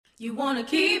You wanna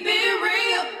keep it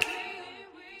real,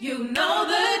 you know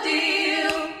the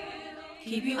deal.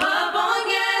 Keep you up on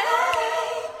game,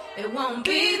 it won't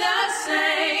be the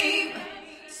same.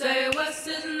 Say what's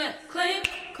his name, Clint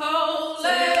Cole.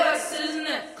 Say what's his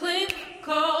name, Clint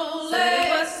Cole. Say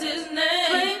what's his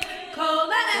name, Clint Cole.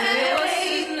 Say what's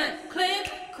his name, Clint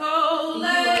Cole.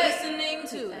 You're listening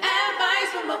to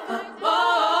Advice from a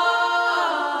Fuckboy.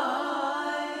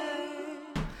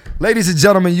 Ladies and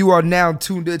gentlemen, you are now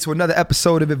tuned into another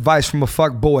episode of Advice from a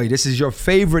Fuckboy. This is your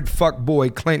favorite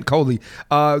fuckboy, Clint Coley.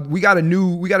 We got a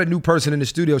new person in the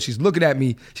studio. She's looking at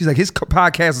me. She's like, his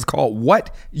podcast is called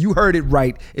what? You heard it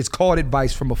right. It's called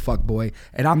Advice from a Fuckboy,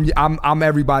 and I'm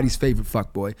everybody's favorite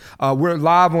fuckboy. We're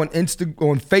live on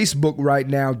on Facebook right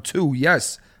now too.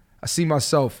 Yes, I see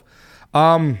myself.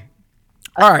 All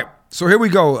right, so here we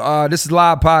go. This is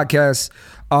live podcast.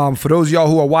 For those of y'all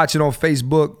who are watching on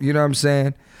Facebook, you know what I'm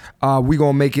saying. We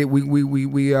gonna make it.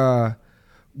 We are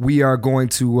going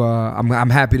to. I'm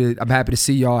happy to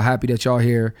see y'all. Happy that y'all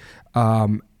here.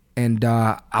 And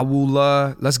I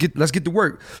will. Let's get to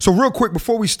work. So real quick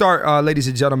before we start, ladies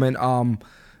and gentlemen,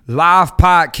 live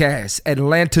podcast,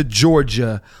 Atlanta,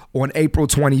 Georgia, on April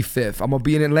 25th. I'm gonna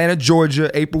be in Atlanta,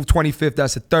 Georgia, April 25th.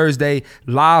 That's a Thursday.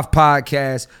 Live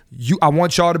podcast. I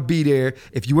want y'all to be there.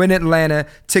 If you in Atlanta,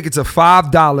 tickets are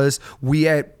 $5. We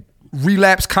at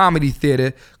Relapse Comedy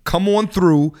Theater. Come on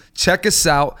through, check us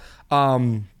out.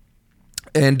 And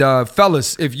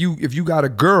fellas, if you got a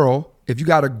girl, this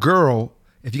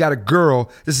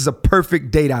is a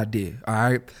perfect date idea. All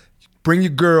right, bring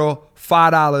your girl,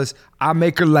 $5. I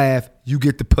make her laugh. You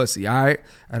get the pussy. All right.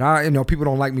 And people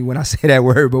don't like me when I say that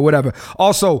word, but whatever.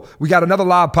 Also, we got another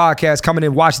live podcast coming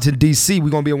in Washington, D.C. We're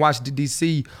going to be in Washington,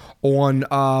 D.C. on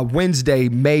Wednesday,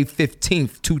 May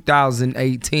 15th,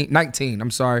 2019.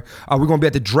 I'm sorry. We're going to be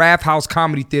at the Draft House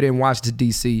Comedy Theater in Washington,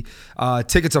 D.C.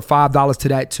 Tickets are $5 to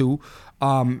that too.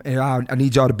 And I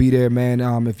need y'all to be there, man.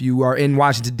 If you are in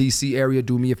Washington, D.C. area,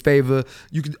 do me a favor.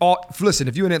 You can listen,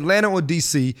 if you're in Atlanta or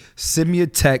D.C., send me a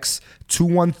text,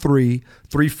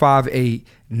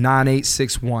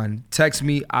 213-358-9861. Text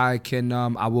me. I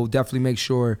will definitely make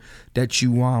sure that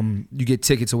you get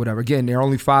tickets or whatever. Again, they're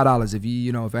only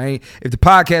 $5. If the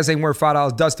podcast ain't worth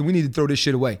 $5, Dustin, we need to throw this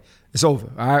shit away. It's over.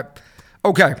 All right.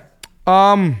 Okay.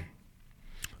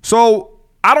 So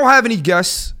I don't have any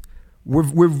guests.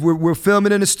 We're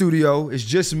filming in the studio. It's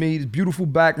just me. The beautiful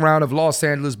background of Los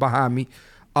Angeles behind me.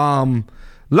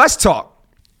 Let's talk.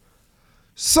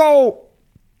 So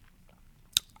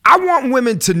I want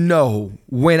women to know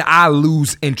when I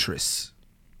lose interest.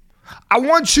 I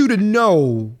want you to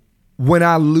know when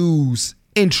I lose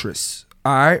interest.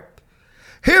 All right.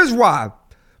 Here's why.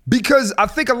 Because I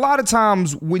think a lot of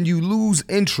times when you lose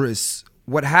interest,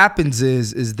 what happens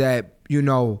is that,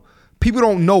 people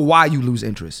don't know why you lose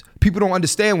interest. People don't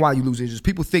understand why you lose interest.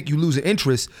 People think you lose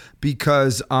interest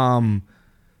because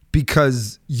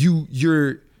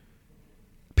you're.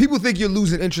 People think you're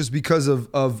losing interest because of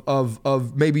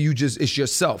maybe it's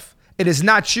yourself. And it's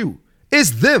not you. It's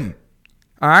them.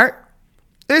 All right?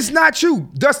 It's not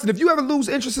you. Dustin, if you ever lose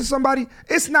interest in somebody,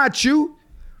 it's not you.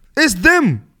 It's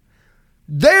them.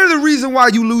 They're the reason why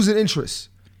you losing interest.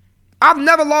 I've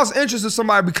never lost interest in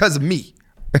somebody because of me.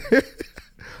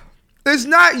 It's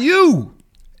not you.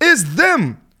 It's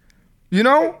them. And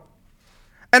I'm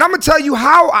going to tell you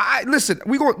how listen.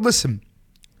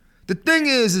 The thing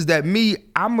is that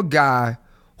I'm a guy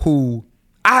who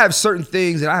I have certain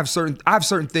things and I have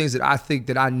certain things that I think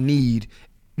that I need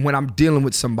when I'm dealing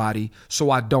with somebody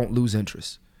so I don't lose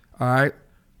interest. All right?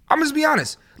 I'm just be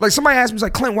honest. Like somebody asked me,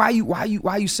 like, Clint, why are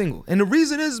you single? And the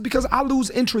reason is because I lose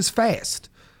interest fast.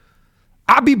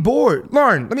 I be bored.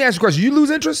 Lauren, let me ask you a question. You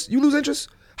lose interest?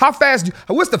 How fast?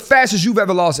 What's the fastest you've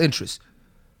ever lost interest?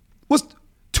 What's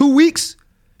 2 weeks?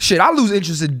 Shit, I lose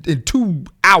interest in 2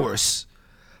 hours.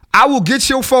 I will get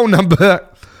your phone number.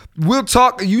 We'll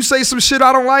talk. You say some shit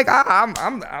I don't like.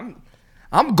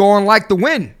 I'm going like the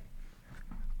wind.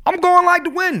 I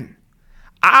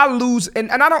lose, and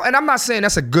I don't. And I'm not saying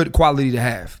that's a good quality to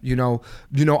have. Our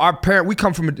parents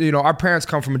come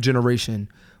from a generation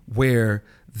where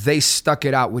they stuck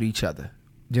it out with each other.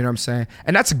 You know what I'm saying?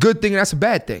 And that's a good thing and that's a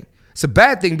bad thing. It's a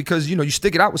bad thing because, you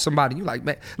stick it out with somebody. You like,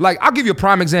 man, like I'll give you a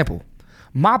prime example.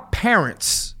 My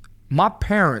parents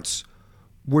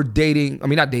were dating. I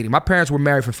mean, not dating. My parents were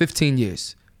married for 15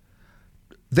 years.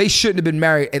 They shouldn't have been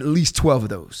married at least 12 of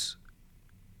those.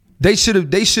 They should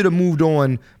have moved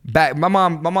on back. My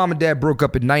mom and dad broke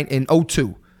up in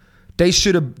 2002. They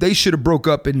should have broke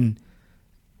up in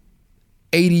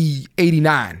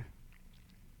 89.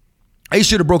 They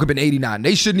should have broke up in 89.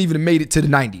 They shouldn't even have made it to the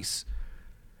 90s.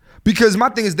 Because my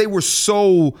thing is they were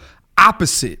so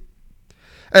opposite.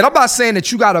 And I'm not saying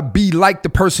that you gotta be like the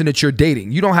person that you're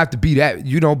dating. You don't have to be that,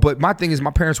 but my thing is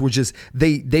my parents were just,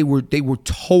 they were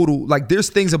total, like there's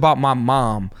things about my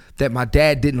mom that my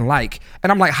dad didn't like.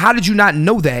 And I'm like, how did you not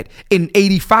know that in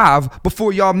 85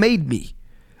 before y'all made me?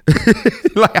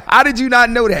 Like, how did you not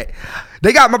know that?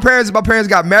 My parents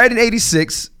got married in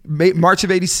 86, March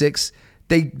of 86.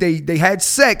 They had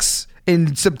sex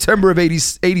in September of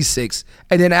 86,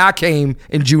 and then I came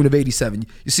in June of 87.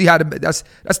 You see how that's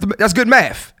good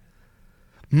math.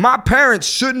 My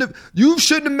parents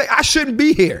I shouldn't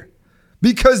be here,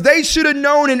 because they should have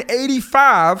known in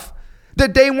 85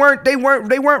 that they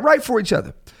weren't right for each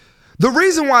other. The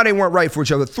reason why they weren't right for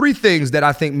each other, 3 things that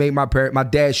I think made my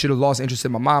dad should have lost interest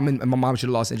in my mom, and my mom should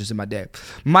have lost interest in my dad.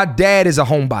 My dad is a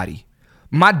homebody.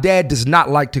 My dad does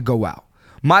not like to go out.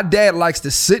 My dad likes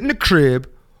to sit in the crib,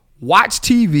 watch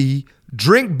TV,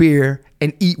 drink beer,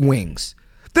 and eat wings.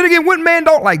 Then again, what man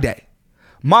don't like that?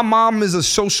 My mom is a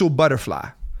social butterfly.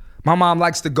 My mom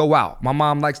likes to go out. My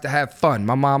mom likes to have fun.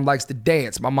 My mom likes to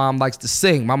dance. My mom likes to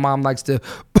sing. My mom likes to,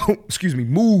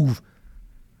 move.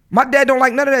 My dad don't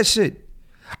like none of that shit.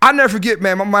 I'll never forget,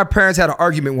 man, my parents had an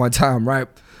argument one time, right?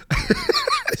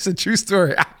 It's a true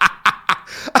story.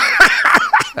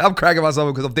 I'm cracking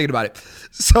myself because I'm thinking about it.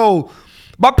 So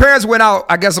my parents went out,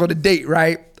 I guess, on a date,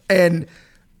 right? And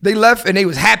they left and they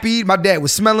was happy. My dad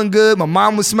was smelling good. My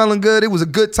mom was smelling good. It was a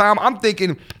good time. I'm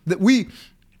thinking that when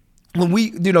we,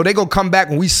 they gonna come back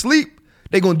when we sleep.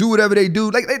 They gonna do whatever they do.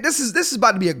 Like this is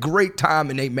about to be a great time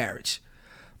in their marriage.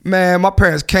 Man, my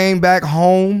parents came back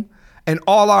home and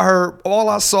all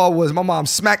I saw was my mom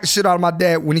smack the shit out of my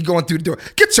dad when he going through the door.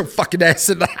 Get your fucking ass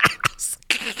in the house.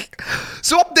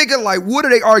 So I'm thinking, like, what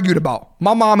are they arguing about?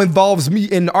 My mom involves me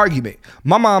in the argument.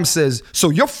 My mom says,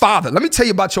 so your father, let me tell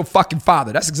you about your fucking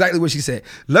father. That's exactly what she said.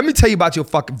 Let me tell you about your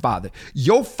fucking father.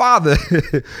 Your father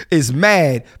is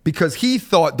mad because he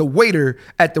thought the waiter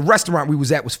at the restaurant we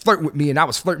was at was flirting with me and I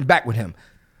was flirting back with him.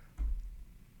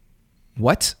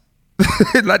 What?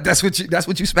 That's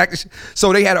what you smacked.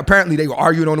 So they were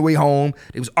arguing on the way home.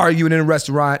 They was arguing in a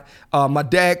restaurant. My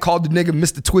dad called the nigga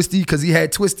Mr. Twisty because he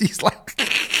had twisties. Like,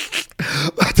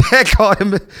 my dad called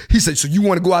him. He said, so you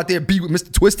want to go out there and be with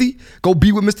Mr. Twisty? Go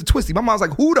be with Mr. Twisty. My mom's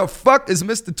like, who the fuck is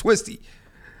Mr. Twisty?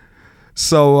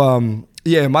 So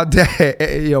yeah, my dad,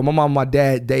 my mom and my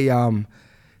dad, they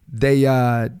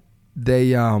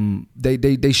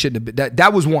shouldn't have been.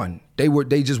 That was one. They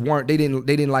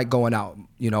didn't like going out,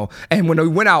 And when they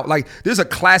went out, like, there's a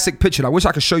classic picture. I wish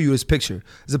I could show you this picture.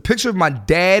 There's a picture of my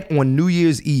dad on New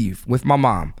Year's Eve with my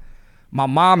mom. My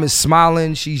mom is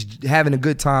smiling, she's having a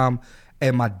good time,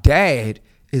 and my dad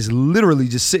is literally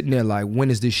just sitting there like, when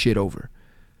is this shit over?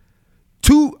 A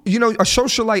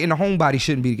socialite and a homebody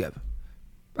shouldn't be together.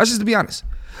 That's just to be honest.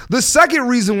 The second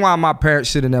reason why my parents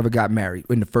should have never got married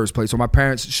in the first place, or my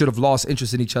parents should have lost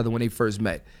interest in each other when they first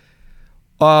met.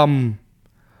 My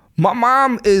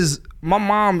mom is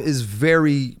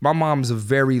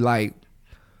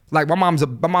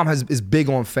big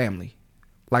on family.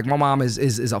 Like, my mom is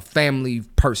a family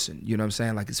person, you know what I'm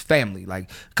saying? Like, it's family. Like,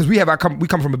 because we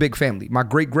come from a big family. My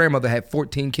great grandmother had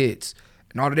 14 kids,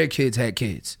 and all of their kids had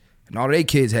kids, and all of their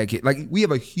kids had kids. Like, we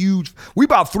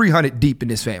about 300 deep in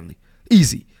this family,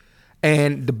 easy.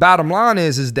 And the bottom line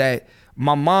is that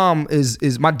my mom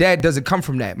my dad doesn't come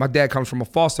from that. My dad comes from a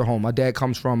foster home. My dad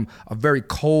comes from a very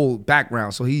cold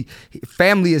background. So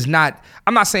family is not,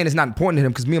 I'm not saying it's not important to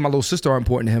him, because me and my little sister are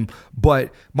important to him,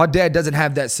 but my dad doesn't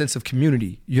have that sense of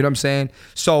community. You know what I'm saying?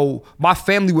 So my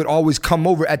family would always come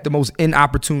over at the most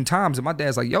inopportune times. And my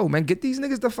dad's like, yo, man, get these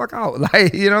niggas the fuck out.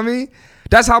 Like, you know what I mean?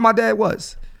 That's how my dad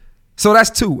was. So that's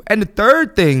 2. And the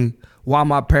third thing why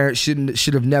my parents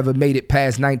should have never made it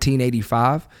past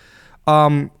 1985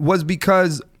 was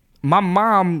because my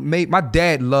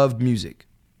dad loved music.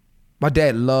 My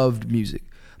dad loved music.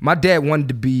 My dad wanted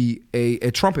to be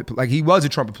a trumpet, like, he was a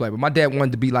trumpet player, but my dad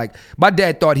wanted to be like, my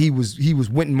dad thought he was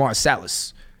Wynton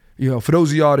Marsalis. For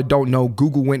those of y'all that don't know,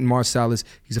 Google Wynton Marsalis.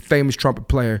 He's a famous trumpet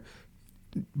player.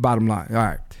 Bottom line. All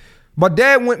right.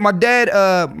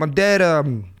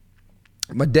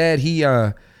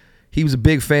 He was a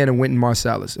big fan of Wynton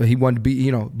Marsalis. He wanted to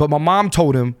be, but my mom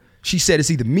told him, she said,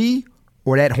 it's either me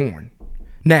or that horn.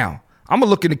 Now, I'm going to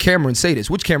look in the camera and say this.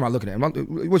 Which camera am I looking at?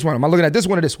 Which one? Am I looking at this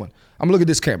one or this one? I'm going to look at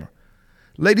this camera.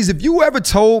 Ladies, if you ever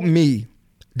told me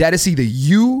that it's either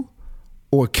you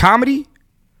or comedy,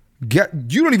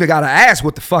 you don't even got to ask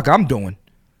what the fuck I'm doing.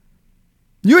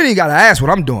 You ain't even got to ask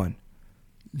what I'm doing.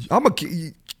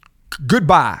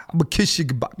 Goodbye. I'm going to kiss you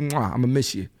goodbye. I'm going to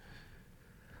miss you.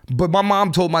 But my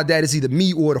mom told my dad it's either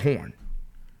me or the horn.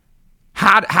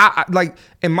 How like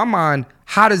in my mind,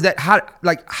 how do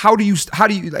you,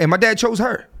 and my dad chose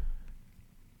her.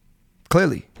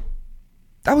 Clearly.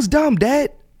 That was dumb,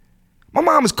 Dad. My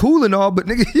mom was cool and all, but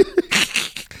nigga,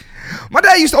 my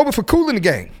dad used to open for Kool in the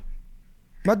Gang.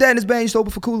 My dad and his band used to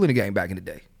open for Kool in the Gang back in the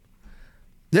day.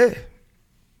 Yeah.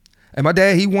 And my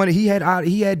dad, he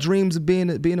had dreams of being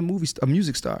a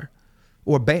music star,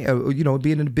 or a band, or, you know,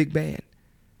 being in a big band,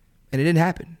 and it didn't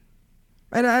happen.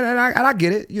 And I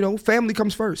get it, you know, family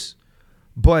comes first.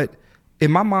 But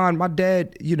in my mind, my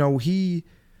dad, you know, in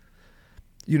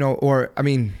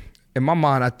my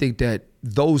mind, I think that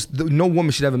no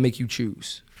woman should ever make you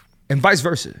choose, and vice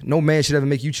versa. No man should ever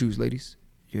make you choose, ladies.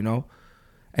 You know,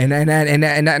 and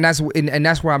that's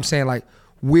where I'm saying, like,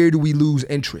 where do we lose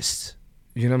interest?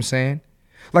 You know what I'm saying?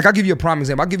 Like, I'll give you a prime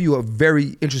example. I'll give you a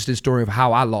very interesting story of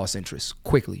how I lost interest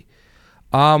quickly.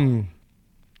 For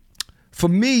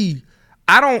me,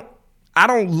 I don't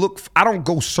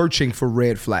go searching for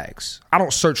red flags. I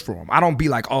don't search for them. I don't be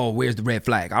like, oh, where's the red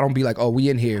flag? I don't be like, oh, we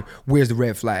in here, where's the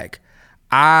red flag?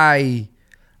 I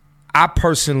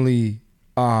personally,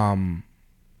 when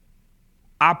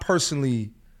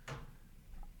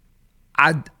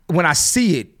I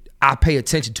see it, I pay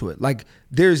attention to it. Like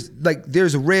there's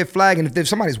a red flag, and if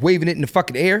somebody's waving it in the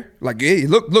fucking air, like, hey,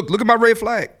 look at my red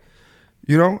flag.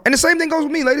 You know? And the same thing goes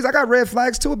with me, ladies. I got red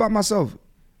flags too about myself.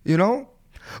 You know?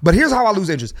 But here's how I lose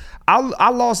interest. I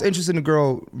lost interest in a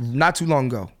girl not too long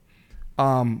ago.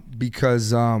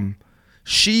 Because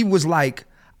she was like,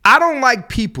 I don't like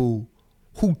people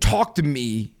who talk to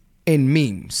me in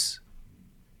memes.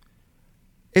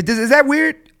 Is that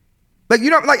weird? Like, you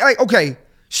know, like okay,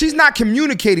 she's not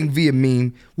communicating via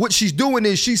meme. What she's doing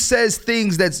is she says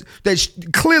things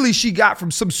clearly she got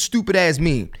from some stupid ass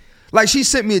meme. Like, she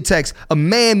sent me a text, a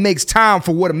man makes time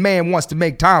for what a man wants to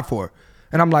make time for.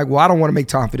 And I'm like, well, I don't want to make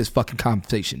time for this fucking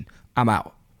conversation. I'm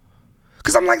out.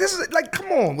 Cause I'm like, this is like, come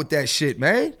on with that shit,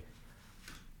 man.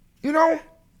 You know?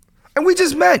 And we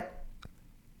just met.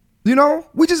 You know?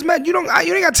 We just met. You ain't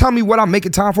gotta tell me what I'm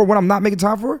making time for, what I'm not making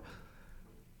time for.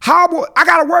 I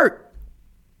gotta work.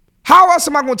 How else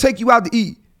am I gonna take you out to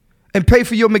eat and pay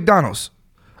for your McDonald's?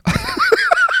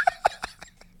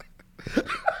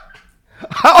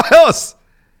 How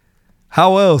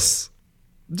else?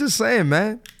 Just saying,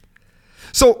 man.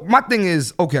 So my thing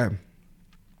is, okay,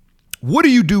 what do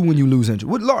you do when you lose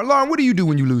interest? Lauren, what do you do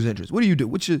when you lose interest? What do you do?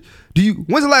 When's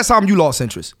the last time you lost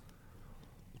interest?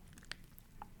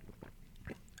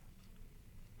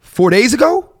 4 days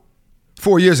ago?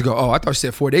 4 years ago. Oh, I thought you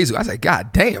said 4 days ago. I said,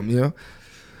 God damn, you know?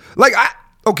 Like, I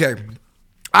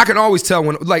can always tell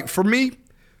when, like, for me,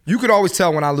 you could always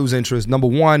tell when I lose interest. Number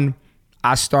one,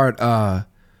 I start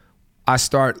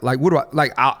like,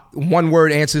 one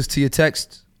word answers to your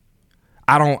text.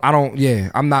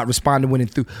 I'm not responding with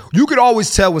enthusiasm. You could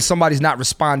always tell when somebody's not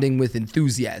responding with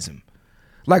enthusiasm.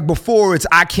 Like, before it's,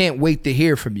 I can't wait to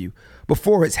hear from you.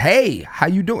 Before it's, hey, how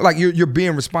you doing? Like, you're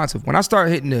being responsive. When I start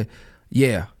hitting the,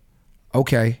 yeah,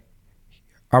 okay,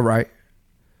 all right,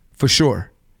 for sure,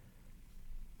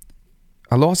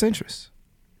 I lost interest.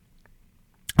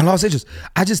 I just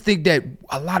think that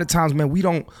a lot of times, man, we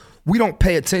don't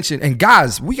pay attention. And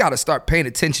guys, we got to start paying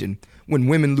attention when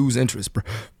women lose interest, bro.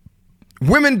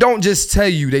 Women don't just tell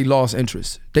you they lost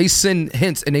interest. They send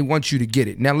hints and they want you to get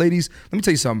it. Now, ladies, let me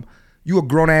tell you something. You a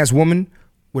grown-ass woman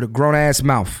with a grown-ass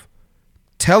mouth.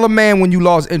 Tell a man when you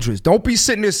lost interest. Don't be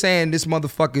sitting there saying this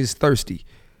motherfucker is thirsty.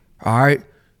 All right?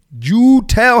 You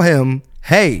tell him,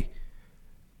 hey,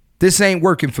 this ain't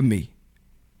working for me.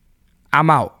 I'm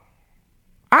out.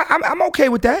 I'm okay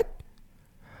with that.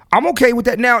 I'm okay with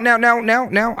that. Now,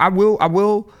 I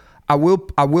will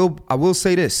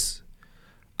say this.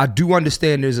 I do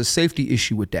understand there's a safety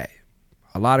issue with that.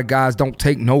 A lot of guys don't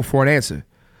take no for an answer.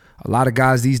 A lot of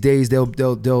guys these days, they'll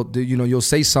you know, you'll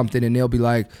say something and they'll be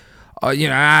like, you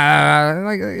know,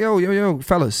 like, yo,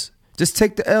 fellas, just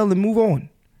take the L and move on.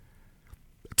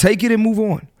 Take it and move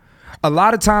on. A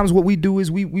lot of times what we do is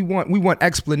we want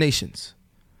explanations.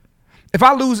 If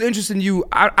I lose interest in you,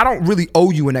 I don't really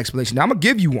owe you an explanation. Now, I'm gonna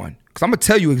give you one, because I'm gonna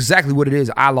tell you exactly what it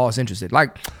is I lost interest in.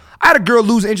 Like, I had a girl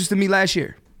lose interest in me last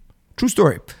year. True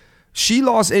story. She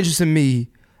lost interest in me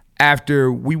after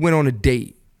we went on a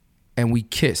date and we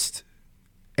kissed,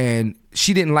 and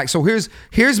she didn't like. So here's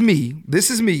me. This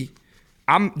is me.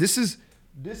 This is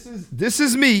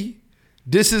me.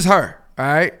 This is her. All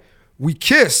right. We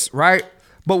kissed, right?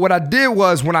 But what I did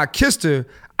was, when I kissed her,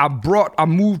 I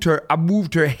moved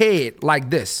her head like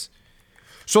this.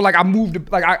 So like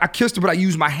I kissed her, but I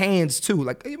used my hands too.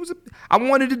 Like, I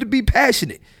wanted it to be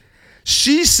passionate.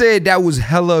 She said that was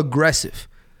hella aggressive,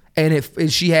 and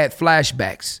she had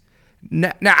flashbacks.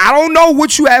 Now I don't know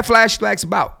what you had flashbacks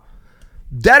about.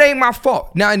 That ain't my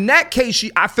fault. Now, in that case,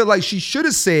 I feel like she should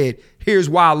have said, here's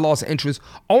why I lost interest,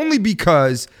 only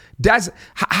because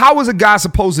how is a guy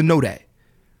supposed to know that?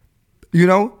 You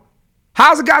know?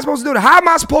 How's a guy supposed to know that? How am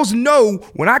I supposed to know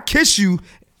when I kiss you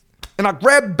and I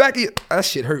grab the back of your... That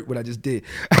shit hurt what I just did.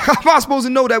 How am I supposed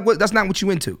to know that's not what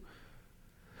you into?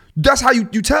 That's how you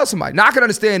tell somebody. Now, I can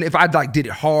understand if I like did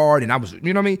it hard and I was, you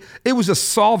know what I mean? It was a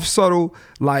soft, subtle,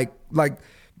 like,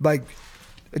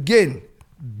 again...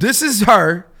 This is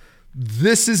her.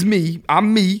 This is me.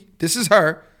 I'm me. This is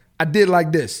her. I did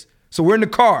like this. So we're in the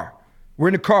car.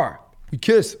 We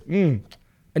kiss. And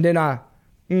then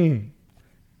You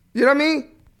know what I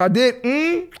mean? I did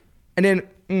and then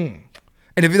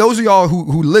And if those of y'all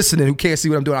who listening who can't see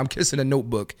what I'm doing, I'm kissing a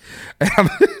notebook.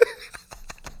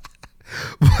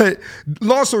 But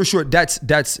long story short, that's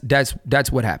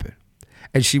what happened.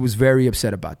 And she was very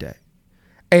upset about that.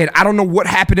 And I don't know what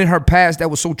happened in her past that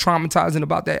was so traumatizing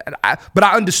about that. But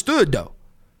I understood, though.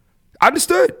 I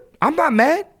understood. I'm not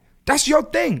mad. That's your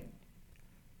thing.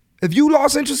 If you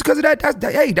lost interest because of that,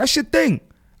 hey, that's your thing.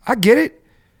 I get it.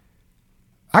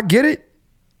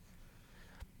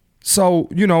 So,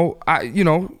 my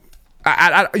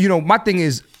thing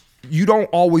is, you don't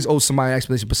always owe somebody an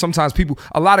explanation, but sometimes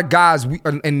a lot of guys,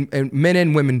 and men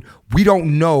and women, we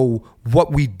don't know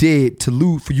what we did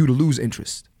for you to lose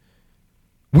interest.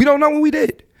 We don't know what we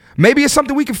did. Maybe it's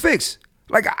something we can fix.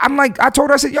 I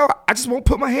told her, I said, yo, I just won't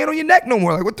put my hand on your neck no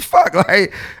more. Like, what the fuck?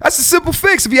 Like, that's a simple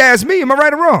fix if you ask me. Am I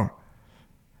right or wrong?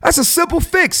 That's a simple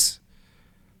fix.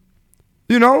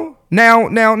 You know? Now,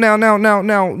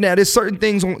 there's certain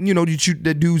things,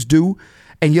 that dudes do,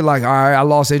 and you're like, all right, I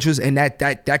lost interest, and that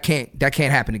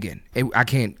can't happen again.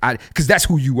 Because that's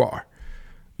who you are.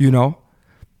 You know?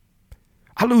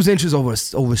 I lose interest over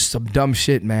some dumb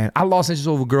shit, man. I lost interest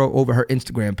over a girl over her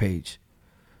Instagram page.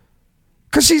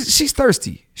 Cause she's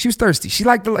thirsty. She was thirsty. She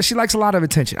likes a lot of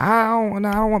attention.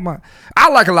 I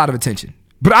like a lot of attention,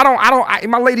 but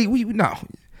my lady,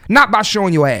 not by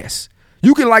showing your ass.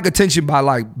 You can like attention by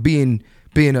like being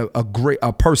a great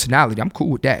personality. I'm cool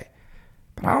with that.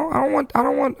 But I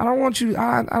don't want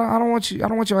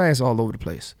your ass all over the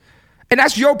place. And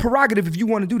that's your prerogative if you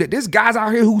want to do that. There's guys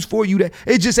out here who's for you that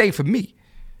it just ain't for me.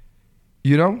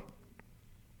 You know?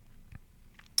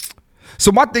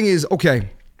 So my thing is, okay,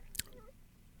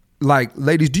 like,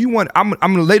 ladies, do you want, I'm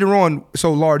gonna later on,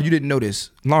 so Lauren, you didn't know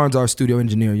this. Lauren's our studio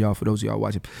engineer, y'all, for those of y'all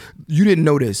watching. You didn't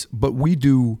know this, but I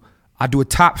do a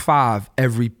top 5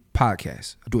 every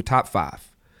podcast. I do a top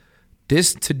 5.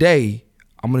 Today,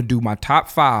 I'm gonna do my top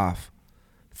 5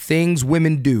 things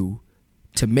women do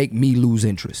to make me lose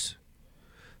interest.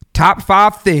 Top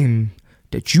 5 things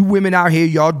that you women out here,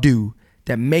 y'all do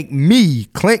that make me,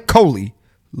 Clint Coley,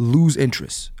 lose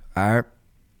interest. All right?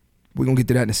 We're going to get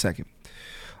to that in a second.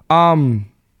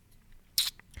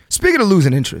 Speaking of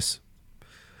losing interest,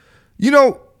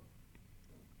 Lauren,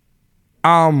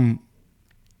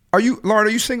 are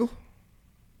you single?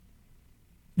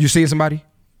 You seeing somebody?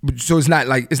 So it's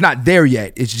not there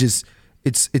yet. It's just,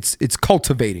 it's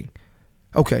cultivating.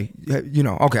 Okay.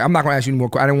 Okay. I'm not going to ask you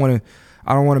anymore. I don't want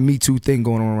a Me Too thing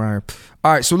going on around here.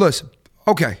 All right. So listen.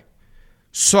 Okay.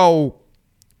 So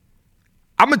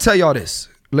I'm going to tell y'all this,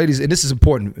 ladies, and this is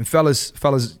important. And fellas,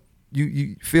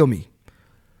 you feel me.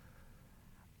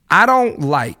 I don't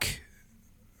like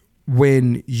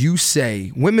when you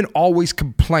say, women always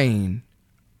complain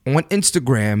on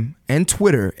Instagram and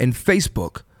Twitter and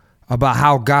Facebook about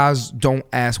how guys don't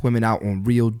ask women out on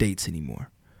real dates anymore.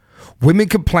 Women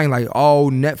complain like, oh,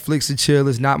 Netflix and chill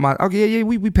is not my, okay, yeah,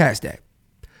 we passed that.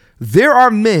 There are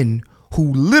men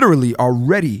who literally are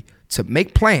ready to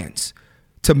make plans,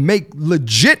 to make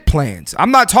legit plans. I'm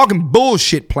not talking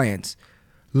bullshit plans.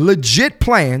 Legit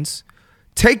plans,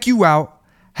 take you out,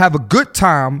 have a good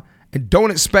time, and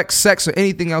don't expect sex or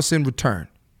anything else in return.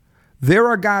 There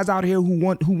are guys out here who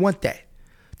want that.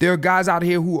 There are guys out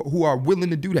here who are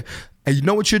willing to do that. And you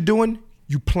know what you're doing?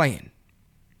 You're playing.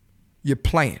 And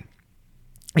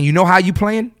you know how you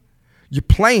playing? You're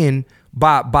playing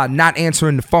by not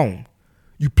answering the phone.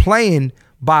 You're playing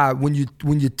by when you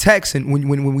text and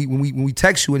when we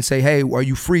text you and say, hey, are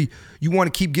you free? You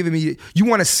want to keep giving me, you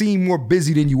want to seem more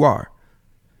busy than you are.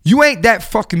 You ain't that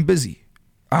fucking busy.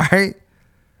 All right?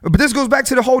 But this goes back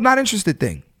to the whole not interested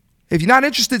thing. If you're not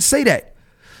interested, say that.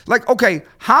 Like, okay,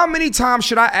 how many times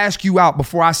should I ask you out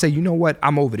before I say, you know what,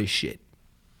 I'm over this shit?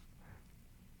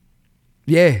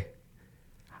 Yeah.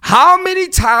 How many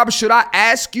times should I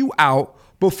ask you out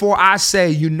before I say,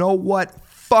 you know what,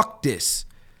 fuck this?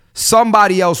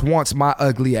 Somebody else wants my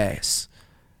ugly ass.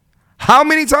 How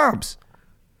many times?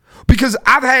 Because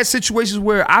I've had situations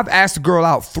where I've asked a girl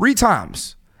out 3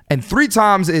 times, and 3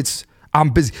 times it's, I'm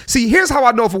busy. See, here's how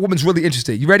I know if a woman's really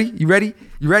interested. You ready? You ready?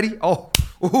 You ready? Oh,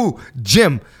 ooh,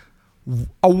 Jim.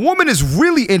 A woman is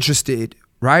really interested,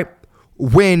 right?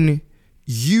 When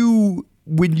you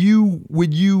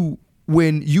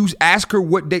ask her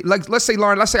what day, like let's say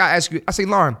Lauren, I say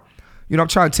Lauren, I'm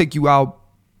trying to take you out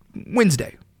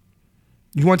Wednesday.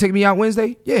 You want to take me out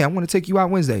Wednesday? Yeah, I want to take you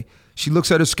out Wednesday. She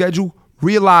looks at her schedule,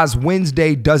 realize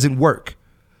Wednesday doesn't work.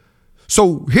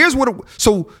 So here's what,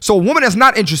 so a woman that's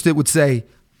not interested would say,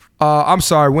 I'm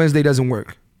sorry, Wednesday doesn't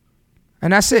work.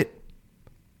 And that's it.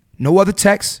 No other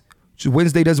text.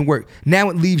 Wednesday doesn't work. Now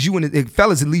it leaves you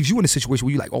fellas, it leaves you in a situation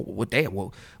where you're like, oh, what day?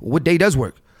 Well, what day does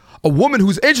work? A woman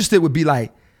who's interested would be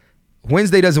like,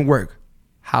 Wednesday doesn't work.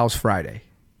 How's Friday?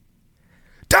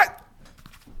 That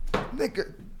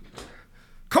nigga.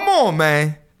 Come on,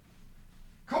 man.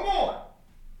 Come on.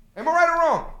 Am I right or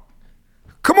wrong?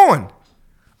 Come on.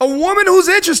 A woman who's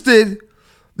interested,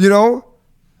 and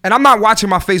I'm not watching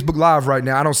my Facebook Live right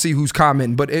now. I don't see who's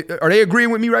commenting, but are they agreeing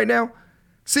with me right now?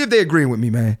 See if they're agreeing with me,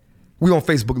 man. We on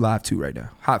Facebook Live too right now.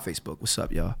 Hi, Facebook. What's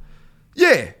up, y'all?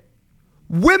 Yeah.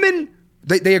 Women,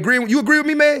 they agree. You agree with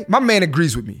me, man? My man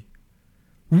agrees with me.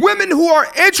 Women who are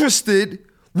interested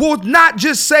will not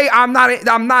just say, I'm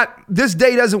not, this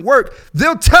day doesn't work.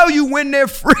 They'll tell you when they're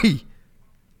free.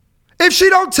 If she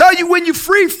don't tell you when you're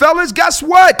free, fellas, guess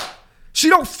what? She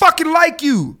don't fucking like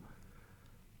you.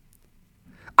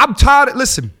 I'm tired.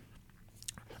 Listen,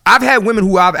 I've had women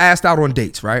who I've asked out on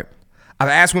dates, right? I've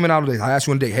asked women out on dates. I asked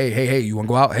you on a date, hey, you want to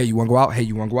go out? Hey, you want to go out? Hey,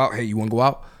 you want to go out? Hey, you want to go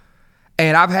out?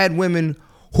 And I've had women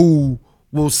who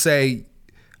will say,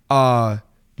 no,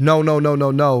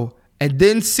 and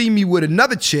then see me with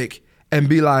another chick and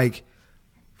be like,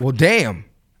 well, damn.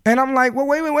 And I'm like, well,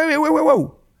 wait.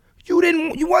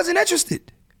 You wasn't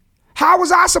interested. How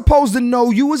was I supposed to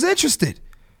know you was interested?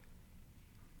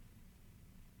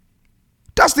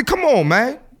 Dustin, come on,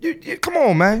 man. Come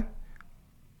on, man.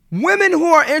 Women who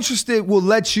are interested will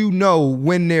let you know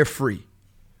when they're free.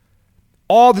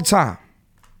 All the time.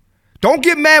 Don't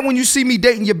get mad when you see me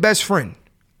dating your best friend.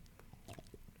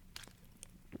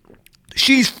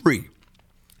 She's free.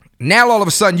 Now all of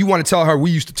a sudden you want to tell her we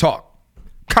used to talk.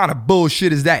 Kind of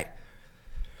bullshit is that?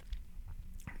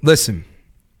 Listen,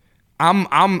 I'm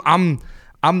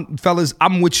fellas,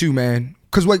 I'm with you, man.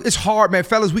 Cause like it's hard, man.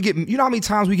 Fellas, you know how many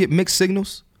times we get mixed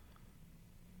signals?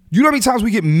 You know how many times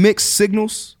we get mixed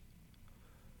signals?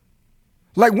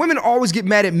 Like women always get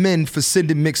mad at men for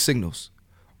sending mixed signals.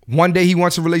 One day he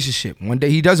wants a relationship. One day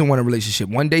he doesn't want a relationship.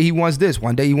 One day he wants this.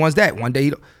 One day he wants that. One day he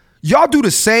don't. Y'all do the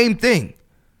same thing.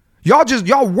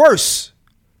 Y'all worse.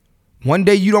 One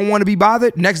day you don't want to be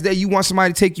bothered. Next day you want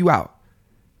somebody to take you out.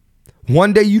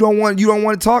 One day you don't want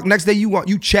to talk. Next day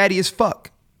you chatty as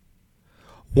fuck.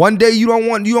 One day you don't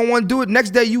want to do it.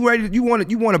 Next day you want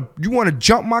to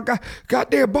jump my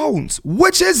goddamn bones.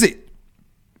 Which is it?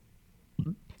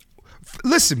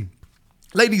 Listen,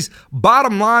 ladies,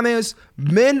 bottom line is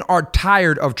men are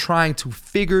tired of trying to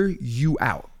figure you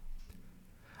out.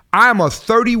 I am a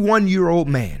 31-year-old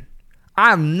man.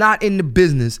 I am not in the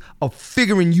business of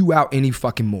figuring you out any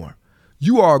fucking more.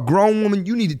 You are a grown woman.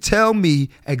 You need to tell me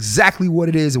exactly what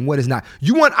it is and what is not.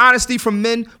 You want honesty from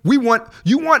men? You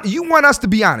want us to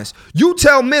be honest. You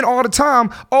tell men all the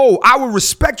time, oh, I would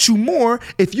respect you more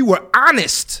if you were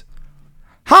honest.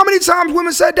 How many times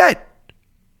women said that?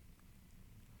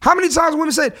 How many times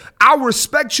women said, I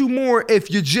respect you more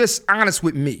if you're just honest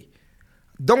with me?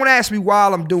 Don't ask me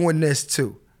while I'm doing this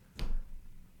too.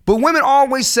 But women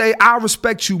always say, I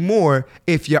respect you more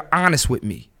if you're honest with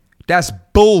me. That's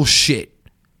bullshit.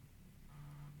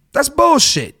 That's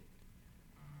bullshit.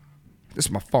 This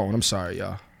is my phone. I'm sorry,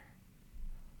 y'all.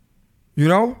 You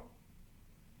know?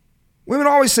 Women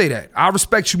always say that. I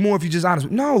respect you more if you're just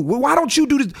honest. No, why don't you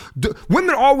do this?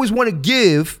 Women always want to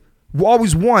give,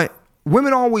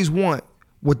 women always want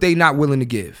what they not willing to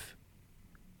give.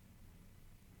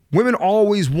 Women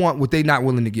always want what they not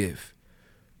willing to give.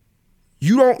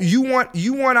 You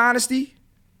want honesty?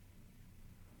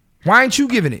 Why ain't you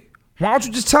giving it? Why don't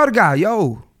you just tell the guy,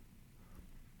 yo,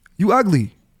 you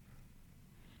ugly.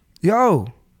 Yo,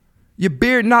 your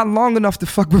beard not long enough to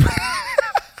fuck with me.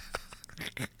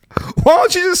 Why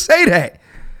don't you just say that?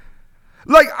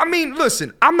 Like, I mean,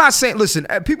 listen, I'm not saying, listen,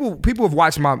 people have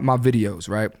watched my videos,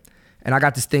 right? And I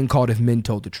got this thing called If Men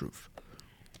Told the Truth.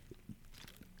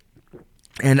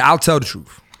 And I'll tell the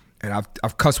truth. And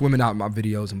I've cussed women out in my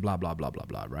videos and blah, blah, blah, blah,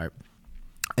 blah, right?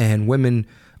 And women,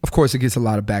 of course, it gets a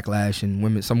lot of backlash,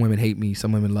 and some women hate me,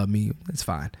 some women love me. It's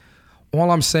fine.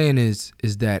 All I'm saying is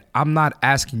that I'm not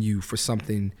asking you for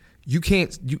something you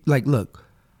can't, look,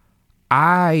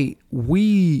 I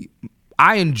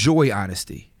enjoy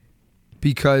honesty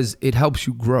because it helps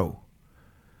you grow.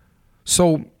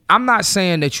 So I'm not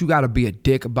saying that you got to be a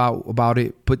dick about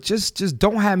it, but just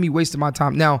don't have me wasting my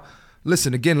time. Now,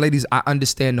 listen, again, ladies, I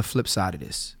understand the flip side of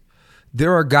this.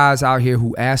 There are guys out here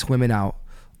who ask women out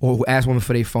or who ask women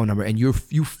for their phone number, and you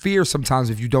fear sometimes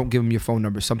if you don't give them your phone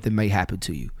number, something may happen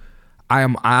to you. I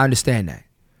understand that.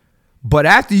 But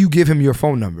after you give him your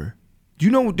phone number, you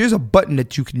know there's a button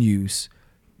that you can use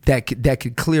that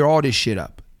could clear all this shit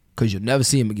up because you'll never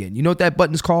see him again. You know what that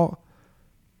button is called?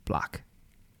 Block.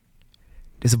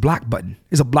 There's a block button.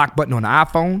 There's a block button on the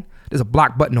iPhone. There's a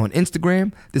block button on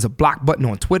Instagram. There's a block button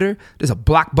on Twitter. There's a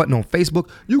block button on Facebook.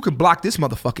 You can block this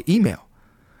motherfucker email.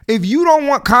 If you don't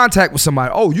want contact with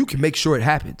somebody, you can make sure it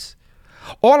happens.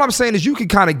 All I'm saying is you can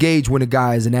kind of gauge when a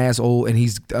guy is an asshole and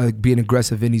he's being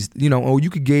aggressive and he's, you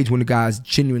can gauge when the guy's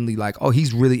genuinely like,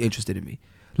 he's really interested in me.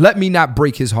 Let me not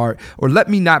break his heart or let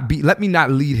me not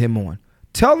lead him on.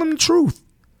 Tell him the truth.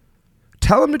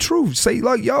 Tell him the truth. Say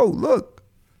like, yo, look.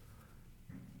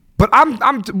 But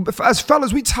I'm as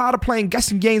fellas, we tired of playing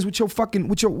guessing games with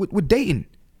with dating.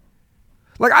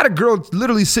 Like I had a girl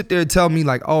literally sit there and tell me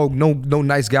like, no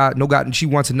nice guy, no guy, and she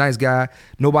wants a nice guy.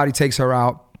 Nobody takes her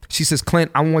out. She says, Clint,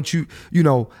 I want you,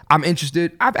 I'm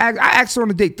interested. I asked her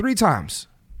on a date 3 times.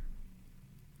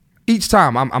 Each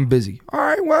time I'm busy. All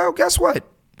right, well, guess what?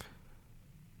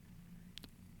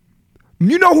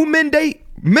 You know who men date?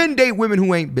 Men date women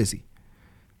who ain't busy.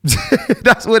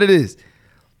 That's what it is.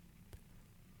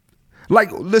 Like,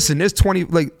 listen, there's 20,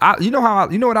 like, you know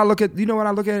what I look at? I'm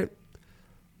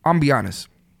gonna be honest.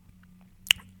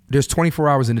 There's 24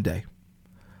 hours in a day.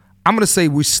 I'm gonna say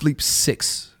we sleep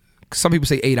 6. Some people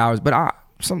say 8 hours, but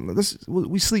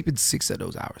we sleep in 6 of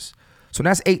those hours. So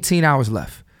that's 18 hours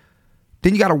left.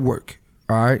 Then you gotta work.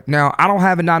 All right. Now I don't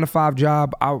have a 9-to-5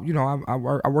 job. I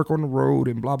work on the road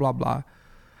and blah blah blah.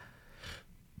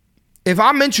 If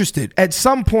I'm interested, at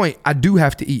some point I do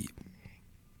have to eat.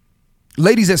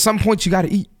 Ladies, at some point you got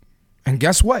to eat. And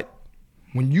guess what?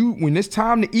 When it's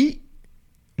time to eat,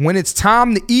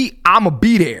 I'ma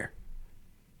be there.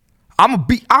 I'ma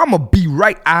be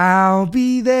right. I'll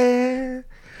be there.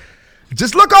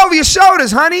 Just look over your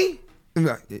shoulders, honey.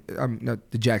 The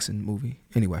Jackson movie.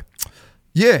 Anyway.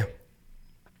 Yeah,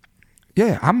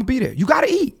 I'ma be there. You got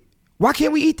to eat. Why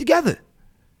can't we eat together?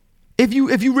 If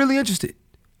you really interested.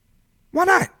 Why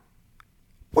not?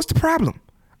 What's the problem?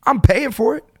 I'm paying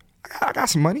for it. I got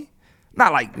some money.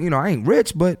 Not like, I ain't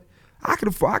rich, but I could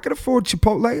afford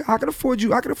Chipotle. I could afford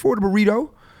a burrito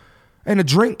and a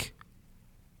drink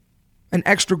and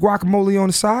extra guacamole on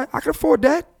the side. I could afford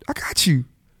that. I got you.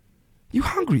 You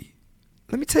hungry.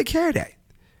 Let me take care of that.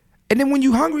 And then when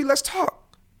you hungry, let's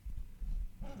talk.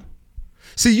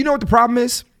 See, you know what the problem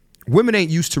is? Women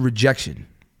ain't used to rejection.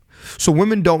 So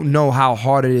women don't know how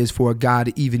hard it is for a guy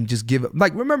to even just give up.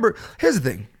 Like, remember, here's the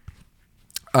thing.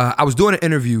 I was doing an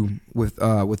interview with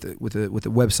a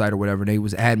website or whatever, and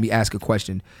they had me ask a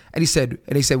question, and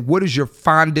they said, "What is your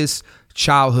fondest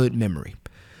childhood memory?"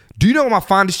 Do you know what my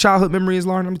fondest childhood memory is,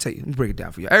 Lauren? Let me tell you. Let me break it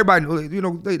down for you. Everybody,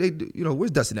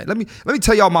 where's Dustin at? Let me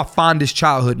tell y'all my fondest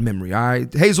childhood memory. All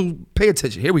right, Hazel, pay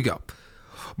attention. Here we go.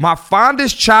 My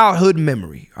fondest childhood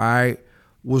memory, all right,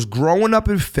 was growing up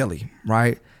in Philly,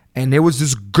 right, and there was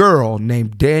this girl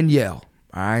named Danielle.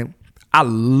 All right, I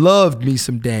loved me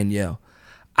some Danielle.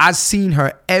 I seen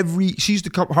her she used to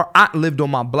come, her aunt lived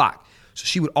on my block. So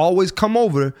she would always come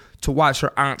over to watch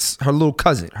her little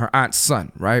cousin, her aunt's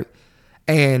son, right?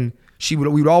 And we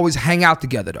would always hang out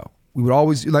together though. We would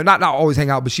always, like not always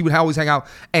hang out, but she would always hang out.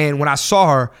 And when I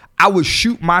saw her, I would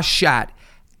shoot my shot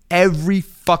every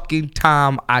fucking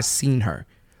time I seen her.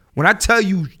 When I tell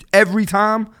you every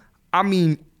time, I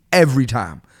mean every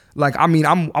time. Like, I mean,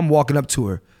 I'm walking up to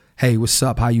her. Hey, what's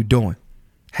up? How you doing?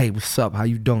 Hey, what's up? How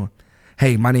you doing?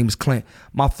 Hey, my name is Clint.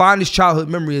 My fondest childhood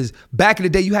memory is back in the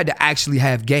day, you had to actually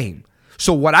have game.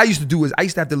 So what I used to do is I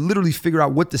used to have to literally figure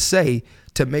out what to say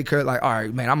to make her like, all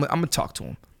right, man, I'm going to talk to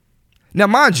him. Now,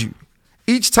 mind you,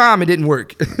 each time it didn't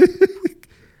work.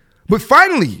 But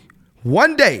finally,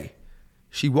 one day,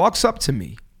 she walks up to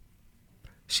me.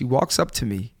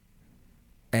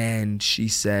 And she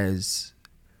says,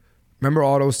 remember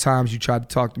all those times you tried to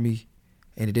talk to me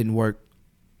and it didn't work?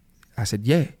 I said,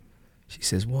 yeah. She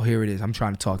says, well, here it is. I'm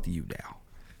trying to talk to you now.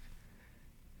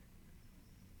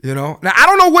 Now, I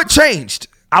don't know what changed.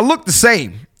 I look the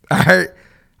same. All right.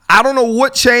 I don't know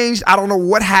what changed. I don't know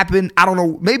what happened. I don't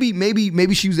know. Maybe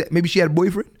she had a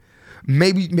boyfriend.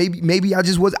 Maybe I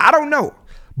just was. I don't know.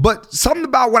 But something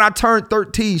about when I turned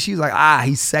 13, she was like,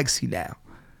 he's sexy now.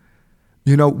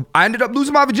 I ended up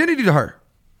losing my virginity to her.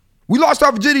 We lost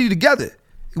our virginity together.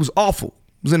 It was awful.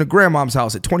 It was in a grandmom's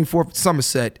house at 24th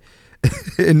Somerset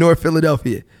in North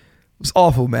Philadelphia. It was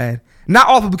awful, man. Not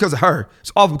awful because of her.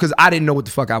 It's awful because I didn't know what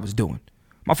the fuck I was doing.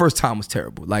 My first time was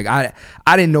terrible. Like I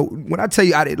didn't know. When I tell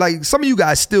you, like some of you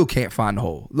guys still can't find the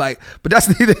hole. Like, but that's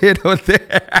neither here nor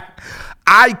there.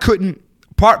 I couldn't.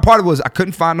 Part of it was I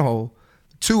couldn't find the hole.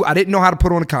 2, I didn't know how to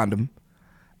put on a condom.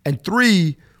 And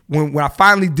 3, when I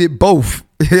finally did both,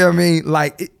 you know what I mean?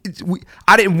 Like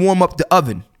I didn't warm up the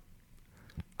oven.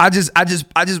 I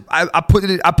put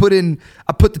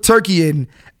the turkey in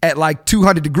at like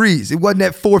 200 degrees. It wasn't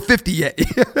at 450 yet.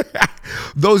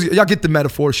 Y'all get the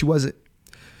metaphor. She wasn't.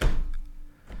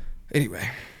 Anyway,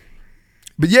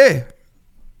 but yeah,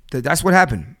 that's what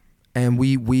happened, and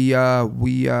we're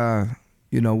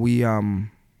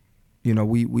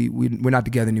not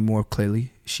together anymore.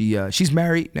 Clearly, she's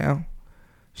married now.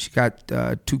 She got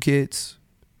 2 kids.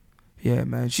 Yeah,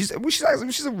 man. She's a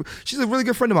really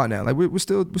good friend of mine now. Like we're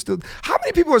still. How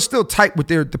many people are still tight with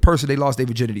the person they lost their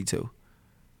virginity to?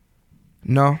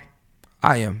 No,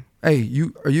 I am. Hey,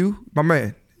 are you my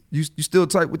man? You still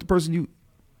tight with the person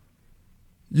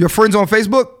your friends on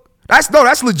Facebook?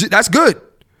 That's legit. That's good.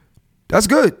 That's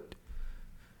good.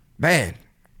 Man,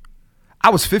 I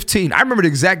was 15. I remember the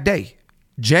exact day.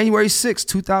 January 6,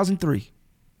 2003.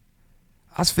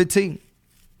 I was 15.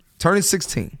 Turning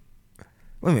 16.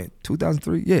 Wait a minute,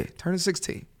 2003? Yeah, turning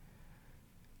 16.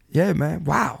 Yeah, man.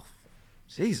 Wow.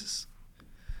 Jesus.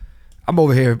 I'm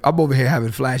over here having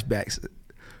flashbacks.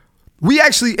 We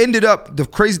actually ended up, the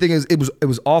crazy thing is it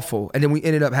was awful, and then we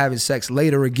ended up having sex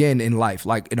later again in life,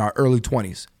 like in our early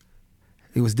 20s.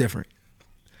 It was different.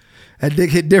 That dick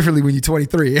hit differently when you're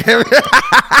 23.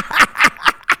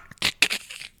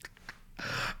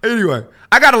 Anyway,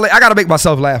 I gotta make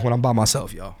myself laugh when I'm by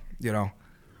myself, y'all. You know.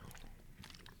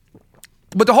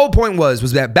 But the whole point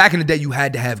was that back in the day you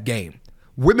had to have game.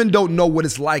 Women don't know what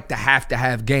it's like to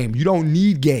have game. You don't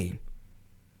need game.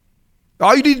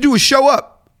 All you need to do is show up.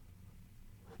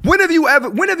 When have you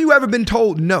ever been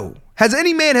told no? Has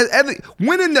any man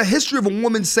when in the history of a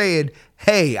woman said,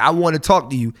 "Hey, I want to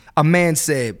talk to you," a man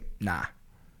said, "Nah."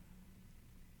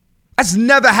 That's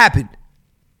never happened.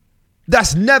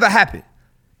 That's never happened.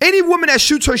 Any woman that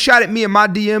shoots her shot at me in my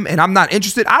DM and I'm not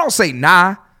interested, I don't say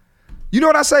nah. You know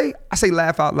what I say? I say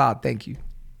laugh out loud, thank you.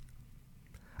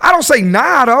 I don't say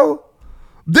nah though.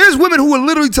 There's women who will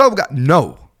literally tell God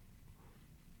no.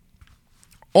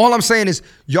 All I'm saying is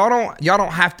y'all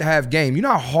don't have to have game. You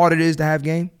know how hard it is to have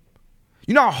game?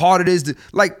 You know how hard it is to,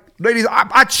 like, ladies,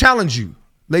 I challenge you.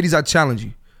 Ladies, I challenge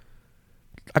you.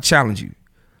 I challenge you.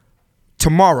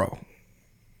 Tomorrow,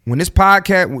 when this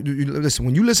podcast, listen,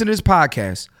 when you listen to this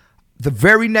podcast, the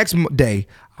very next day,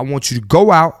 I want you to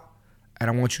go out and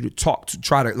I want you to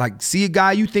try to like see a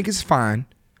guy you think is fine,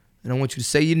 and I want you to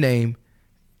say your name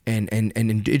and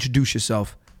introduce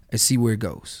yourself and see where it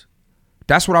goes.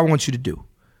 That's what I want you to do.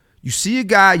 You see a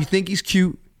guy, you think he's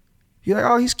cute, you're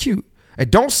like, oh, he's cute. And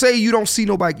don't say you don't see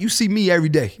nobody. You see me every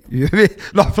day. You know what I mean?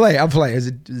 No, I'm playing. It's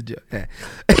a joke. Yeah.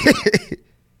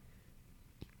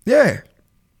 Yeah.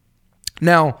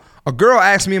 Now, a girl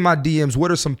asked me in my DMs,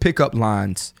 what are some pickup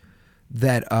lines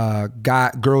that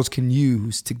girls can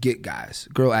use to get guys?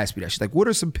 Girl asked me that. She's like, what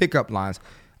are some pickup lines?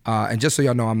 And just so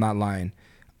y'all know I'm not lying,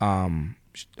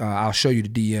 I'll show you the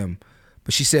DM.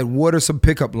 But she said, what are some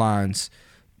pickup lines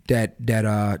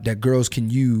that girls can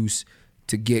use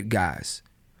to get guys?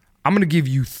 I'm gonna give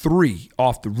you 3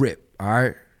 off the rip. All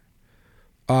right.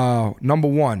 Number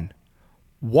 1,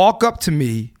 walk up to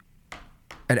me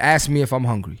and ask me if I'm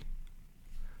hungry.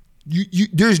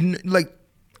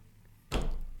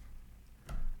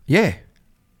 Yeah,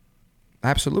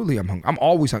 absolutely. I'm hungry. I'm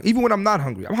always hungry, even when I'm not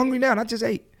hungry. I'm hungry now, and I just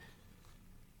ate.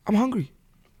 I'm hungry.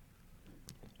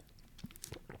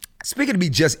 Speaking of me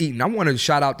just eating, I want to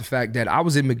shout out the fact that I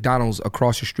was in McDonald's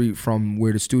across the street from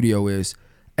where the studio is,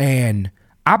 and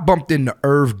I bumped into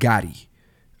Irv Gotti.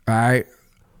 All right.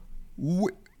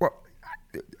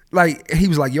 Like, he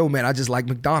was like, yo, man, I just like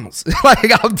McDonald's.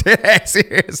 Like, I'm dead ass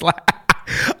serious. Like,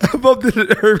 I bumped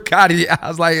into Irv Gotti. I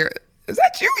was like, is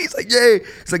that you? He's like, yeah.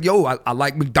 He's like, yo, I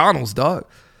like McDonald's, dog.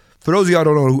 For those of y'all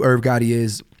who don't know who Irv Gotti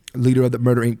is, leader of the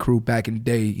Murder Inc. crew back in the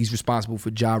day, he's responsible for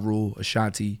Ja Rule,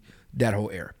 Ashanti, that whole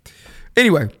era.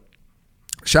 Anyway,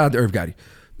 shout out to Irv Gotti.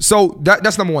 So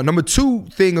that's number 1. Number 2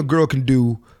 thing a girl can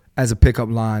do as a pickup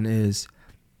line is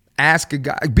ask a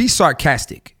guy, be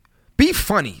sarcastic, be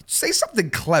funny, say something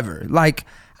clever. Like,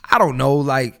 I don't know,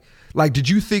 like what did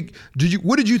you think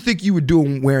you were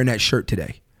doing wearing that shirt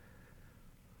today?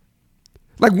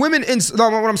 Like women, what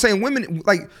I'm saying, women,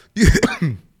 like,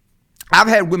 I've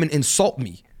had women insult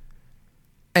me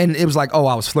and it was like, oh,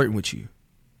 I was flirting with you.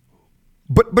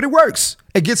 But it works.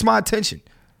 It gets my attention.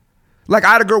 Like,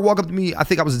 I had a girl walk up to me, I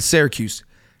think I was in Syracuse.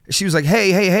 She was like,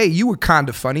 hey, you were kind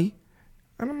of funny.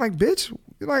 And I'm like, bitch,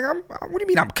 like, what do you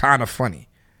mean I'm kind of funny?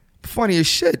 Funny as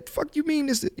shit. Fuck you mean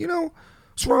this, you know?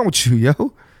 What's wrong with you,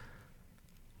 yo?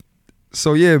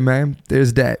 So yeah, man,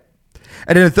 there's that.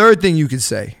 And then the third thing you can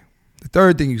say,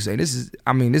 this is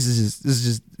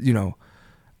just, you know,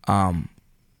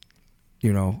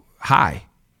 high.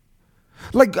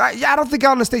 Like, I don't think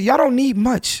I understand. Y'all don't need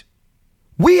much.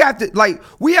 We have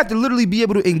to literally be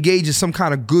able to engage in some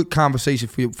kind of good conversation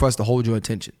for us to hold your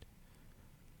attention.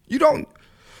 You don't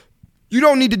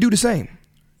need to do the same.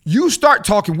 You start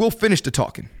talking, we'll finish the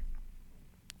talking.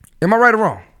 Am I right or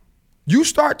wrong? You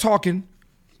start talking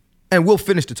and we'll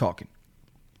finish the talking.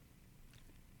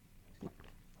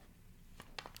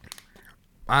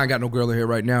 I ain't got no girl in here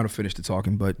right now to finish the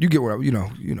talking, but you get where you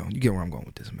get where I'm going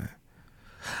with this, man.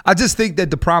 I just think that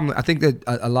the problem, I think that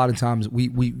a lot of times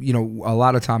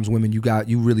women,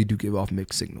 you really do give off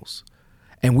mixed signals.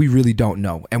 And we really don't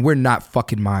know. And we're not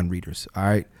fucking mind readers, all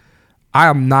right? I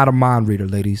am not a mind reader,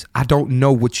 ladies. I don't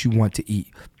know what you want to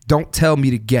eat. Don't tell me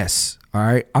to guess, all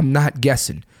right? I'm not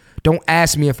guessing. Don't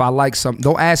ask me if I like something.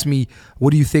 Don't ask me,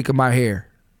 what do you think of my hair?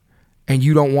 And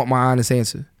you don't want my honest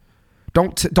answer.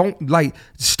 Don't like,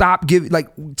 stop giving, like,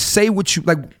 say what you,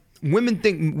 like,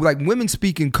 women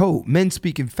speak in code, men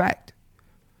speak in fact.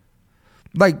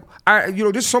 Like,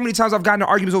 there's so many times I've gotten into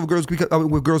arguments with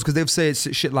girls because they've said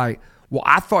shit like, well,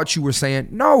 I thought you were saying,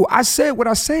 no, I said what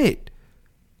I said.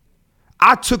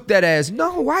 I took that as,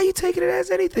 no, why are you taking it as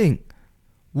anything?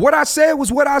 What I said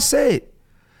was what I said.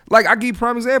 Like, I give you a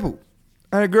prime example.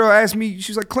 And a girl asked me,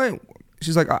 she's like, Clint,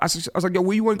 she's like, I was like, yo,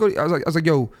 where you want to go? I was like,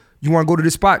 yo, you want to go to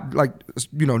this spot? Like,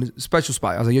 you know, this special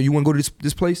spot. I was like, yo, you want to go to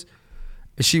this place?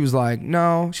 And she was like,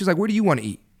 no. She's like, where do you want to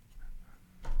eat?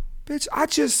 Bitch, I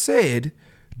just said,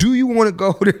 do you want to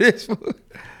go to this?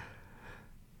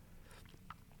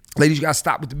 Ladies, you gotta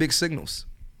stop with the big signals.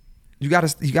 You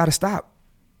gotta stop.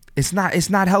 It's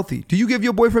not healthy. Do you give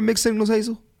your boyfriend mixed signals,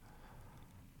 Hazel?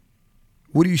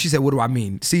 She said, what do I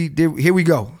mean? See, here we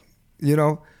go. You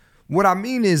know? What I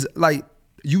mean is, like,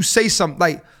 you say something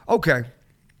like, okay,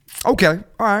 all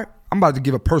right. I'm about to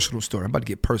give a personal story. I'm about to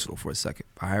get personal for a second,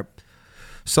 all right?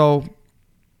 So,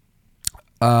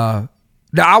 now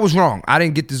I was wrong. I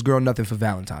didn't get this girl nothing for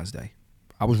Valentine's Day.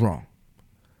 I was wrong.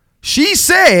 She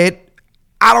said,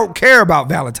 I don't care about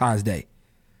Valentine's Day.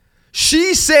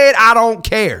 She said, I don't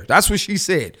care. That's what she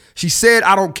said. She said,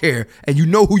 I don't care. And you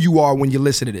know who you are when you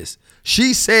listen to this.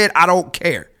 She said, I don't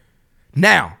care.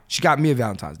 Now, she got me a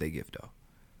Valentine's Day gift, though.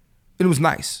 And it was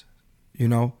nice, you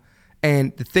know?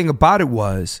 And the thing about it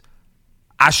was,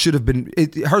 her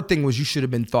thing was, you should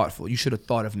have been thoughtful. You should have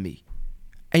thought of me.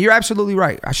 And you're absolutely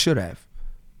right. I should have.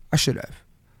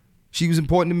 She was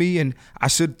important to me, and I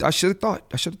should have thought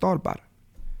about it.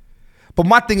 But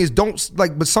my thing is,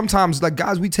 but sometimes, like,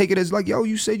 guys, we take it as like, yo,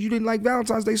 you said you didn't like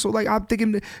Valentine's Day, so, like, I'm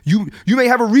thinking that you may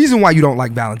have a reason why you don't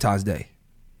like Valentine's Day.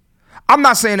 I'm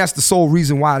not saying that's the sole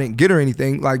reason why I didn't get her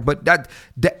anything, like, but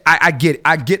I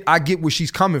get where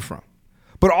she's coming from.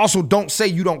 But also, don't say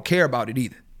you don't care about it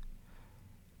either.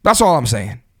 That's all I'm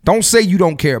saying. Don't say you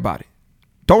don't care about it.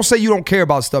 Don't say you don't care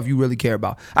about stuff you really care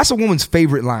about. That's a woman's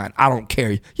favorite line. I don't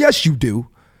care. Yes, you do.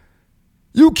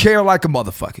 You care like a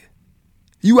motherfucker.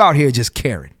 You out here just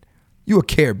caring. You a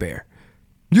Care Bear.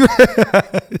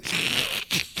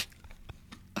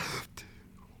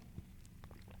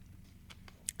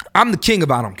 I'm the king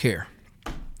of I don't care.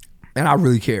 And I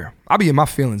really care. I be in my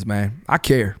feelings, man. I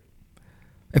care.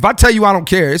 If I tell you I don't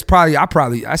care, that's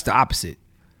the opposite.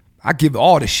 I give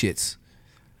all the shits.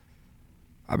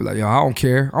 I be like, yo, I don't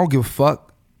care. I don't give a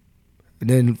fuck. And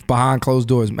then behind closed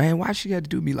doors, man, why she had to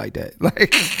do me like that?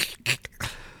 Like,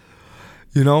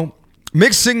 you know?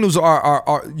 Mixed signals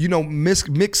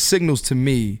mixed signals to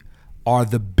me are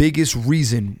the biggest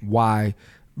reason why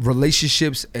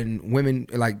relationships and women,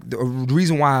 like, the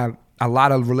reason why a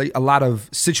lot of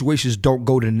situations don't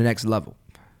go to the next level.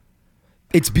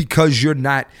 It's because you're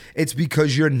not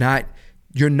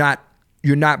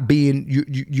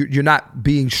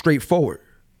being straightforward.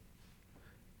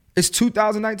 It's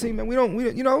 2019, man. We don't,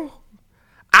 you know.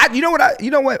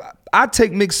 I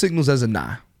take mixed signals as a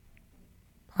nah.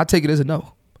 I take it as a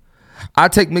no. I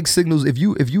take mixed signals. If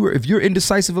you're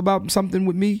indecisive about something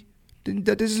with me, then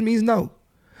that just means no.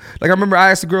 Like, I remember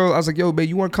I asked the girl, I was like, yo, babe,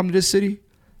 you want to come to this city?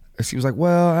 And she was like,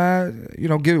 well,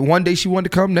 give it. One day she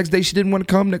wanted to come, next day she didn't want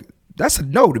to come. That's a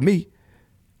no to me.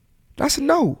 That's a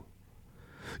no.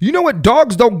 You know what?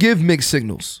 Dogs don't give mixed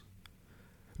signals.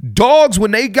 Dogs,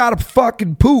 when they gotta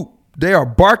fucking poop, they are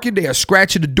barking, they are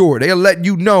scratching the door. They are letting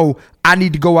you know, I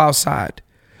need to go outside.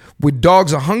 When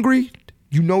dogs are hungry,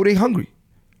 you know they hungry.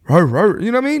 You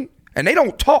know what I mean? And they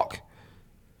don't talk.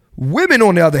 Women,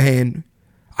 on the other hand,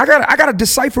 I gotta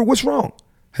decipher what's wrong.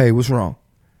 Hey, what's wrong?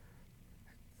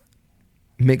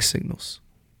 Mixed signals.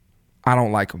 I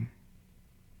don't like them.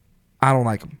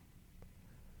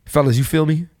 Fellas, you feel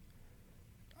me?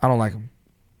 I don't like them.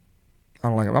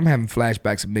 I'm having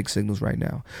flashbacks of mixed signals right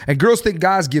now. And girls think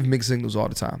guys give mixed signals all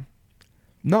the time.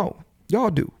 No, y'all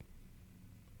do.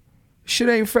 Shit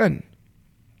ain't friend.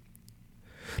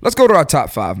 Let's go to our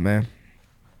top 5, man.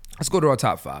 Let's go to our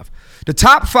top 5. The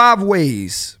top 5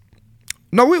 ways.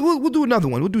 No, we'll do another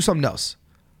one. We'll do something else.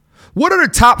 What are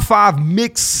the top 5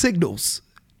 mixed signals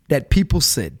that people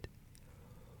send?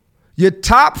 Your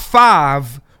top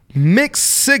 5 mixed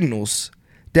signals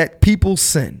that people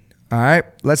send. All right,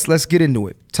 let's get into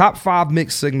it. Top 5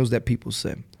 mixed signals that people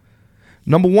send.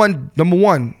 Number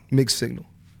one mixed signal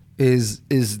is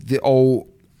the old,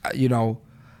 I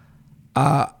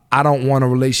don't want a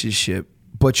relationship,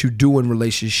 but you doing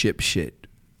relationship shit.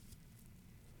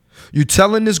 You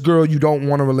telling this girl you don't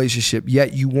want a relationship,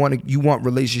 yet you want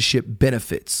relationship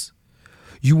benefits.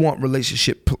 You want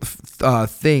relationship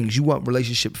things. You want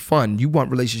relationship fun. You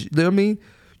want relationship. You know what I mean?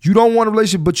 You don't want a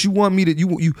relationship, but you want me to.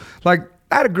 You like.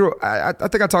 I had a girl. I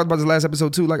think I talked about this last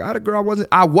episode too. Like I had a girl.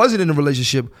 I wasn't in a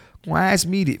relationship. When I asked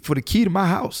me for the key to my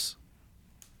house.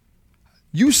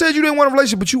 You said you didn't want a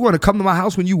relationship, but you want to come to my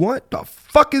house when you want. The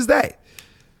fuck is that?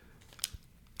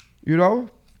 You know.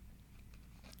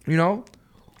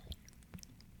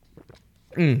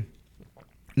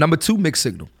 Number 2 mixed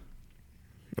signal.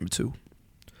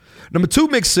 Number two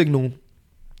mixed signal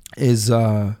is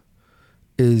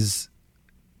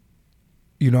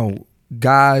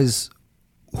guys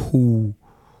who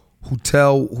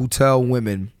tell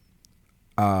women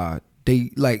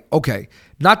they like, okay,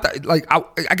 not that, like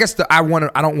I guess I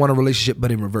don't want a relationship,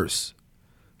 but in reverse.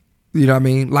 You know what I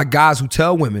mean? Like guys who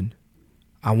tell women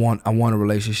I want a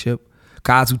relationship.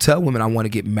 Guys who tell women I want to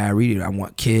get married and I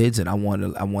want kids and I want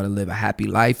to live a happy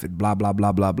life and blah blah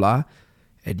blah blah blah.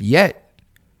 And yet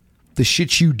the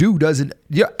shit you do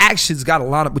your actions got to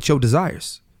line up with your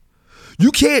desires.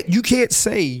 You can't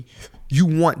say you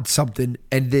want something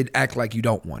and then act like you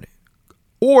don't want it.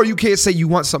 Or you can't say you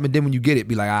want something and then when you get it,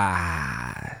 be like,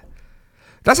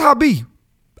 That's how it be.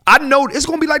 I know it's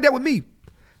going to be like that with me.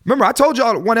 Remember, I told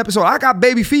y'all one episode, I got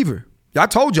baby fever. I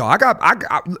told y'all, I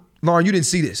got Lauren, you didn't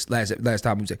see this last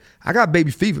time we said, I got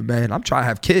baby fever, man. I'm trying to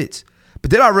have kids.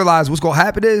 But then I realized what's going to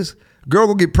happen is, girl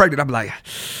will get pregnant. I'm like,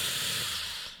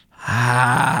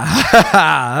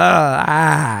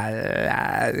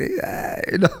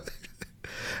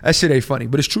 that shit ain't funny,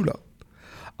 but it's true though.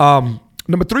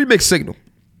 Number 3 mixed signal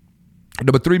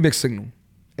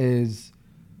is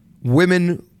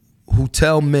women who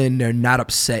tell men they're not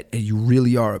upset and you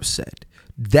really are upset.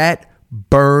 That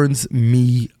burns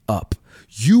me up.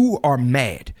 You are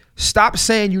mad. Stop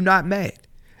saying you're not mad.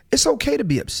 It's okay to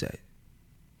be upset.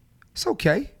 It's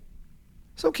okay.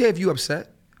 It's okay if you're upset.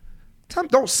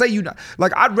 Don't say you're not.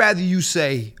 Like, I'd rather you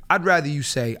say,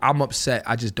 I'm upset,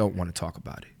 I just don't want to talk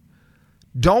about it.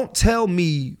 Don't tell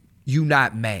me you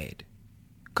not mad.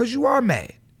 Because you are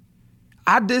mad.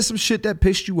 I did some shit that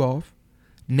pissed you off.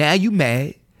 Now you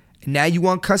mad. And now you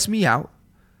want to cuss me out.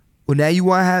 Well, now you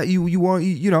want to have, you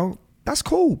want, that's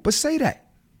cool. But say that.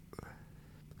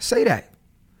 Say that.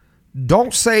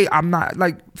 Don't say I'm not.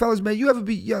 Like, fellas, man, you ever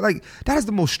be, like, that is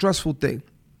the most stressful thing.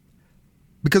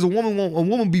 Because a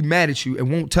woman be mad at you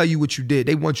and won't tell you what you did.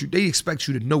 They expect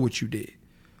you to know what you did.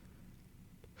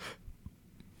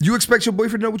 You expect your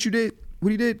boyfriend to know what you did?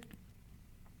 What he did?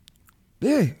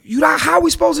 Yeah. How are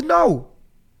we supposed to know?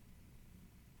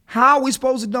 How are we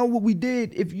supposed to know what we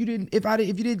did if you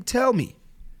didn't tell me?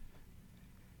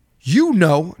 You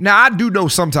know. Now I do know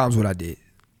sometimes what I did.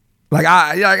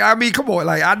 I mean, come on,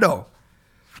 like I know.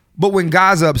 But when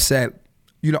guys are upset,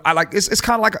 I like it's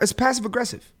kind of like it's passive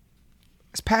aggressive.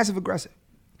 It's passive aggressive.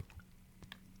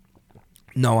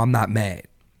 No, I'm not mad.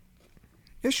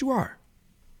 Yes, you are.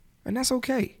 And that's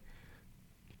okay.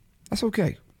 That's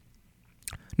okay.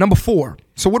 Number 4.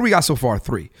 So what do we got so far?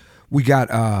 3. We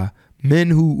got men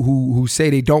who say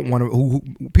they don't want to,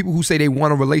 people who say they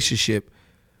want a relationship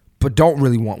but don't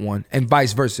really want one, and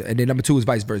vice versa. And then number 2 is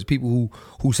vice versa. People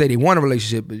who say they want a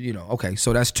relationship, but okay,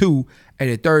 so that's 2. And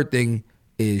the third thing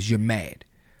is you're mad.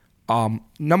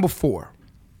 Number 4,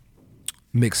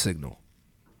 mixed signal.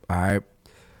 All right.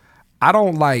 I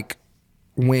don't like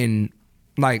when,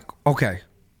 like, okay,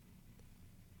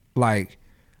 like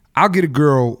I'll get a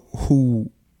girl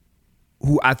who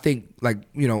I think, like,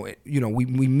 we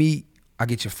meet, I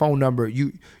get your phone number,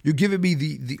 you're giving me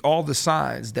the all the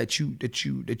signs that you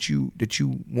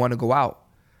want to go out.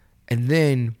 And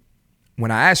then when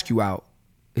I ask you out,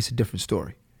 it's a different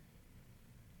story.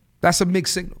 That's a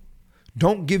mixed signal.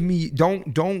 Don't give me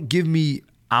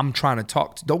I'm trying to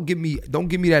talk. Don't give me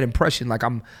that impression like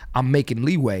I'm making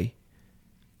leeway.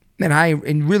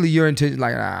 And really your intention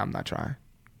like, nah, I'm not trying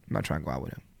to go out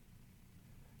with him.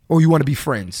 Or you want to be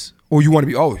friends. Or you want to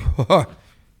be,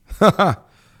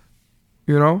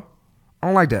 you know? I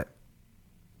don't like that.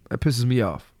 That pisses me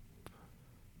off.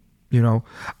 You know?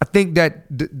 I think that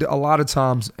a lot of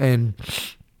times, and,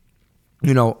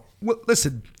 you know,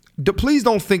 listen, please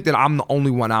don't think that I'm the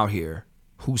only one out here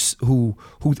who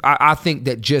I think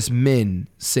that just men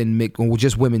send mixed, or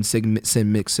just women send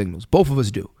mixed signals. Both of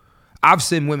us do. I've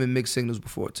sent women mixed signals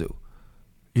before too.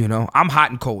 You know, I'm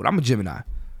hot and cold. I'm a Gemini.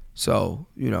 So,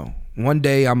 you know, one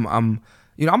day I'm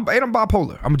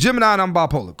bipolar. I'm a Gemini and I'm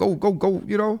bipolar. Go,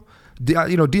 you know.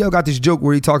 DL got this joke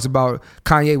where he talks about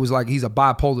Kanye was like, he's a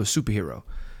bipolar superhero.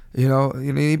 You know,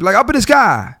 he'd be like, up in the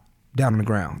sky, down on the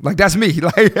ground. Like, that's me.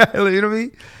 Like, you know what I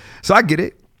mean? So I get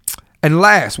it. And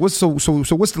last, what's the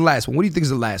last one? What do you think is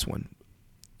the last one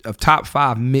of top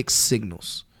 5 mixed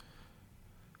signals?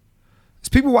 There's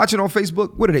people watching on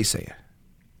Facebook. What are they saying?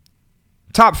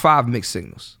 Top 5 mixed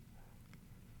signals.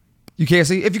 You can't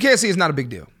see? If you can't see, it's not a big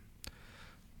deal.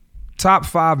 Top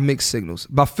 5 mixed signals.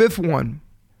 My 5th one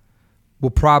will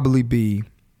probably be,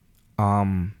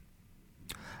 I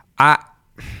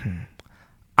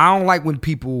don't like when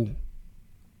people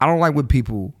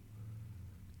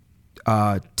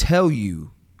tell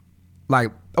you,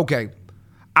 like, okay,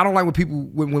 I don't like when people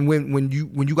when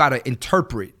you gotta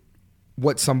interpret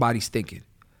what somebody's thinking.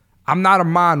 I'm not a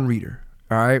mind reader,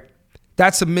 all right?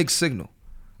 That's a mixed signal.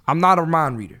 I'm not a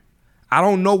mind reader. I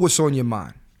don't know what's on your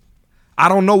mind. I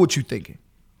don't know what you're thinking.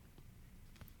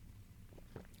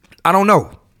 I don't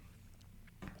know.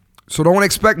 So don't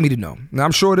expect me to know. Now,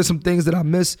 I'm sure there's some things that I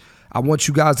miss. I want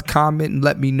you guys to comment and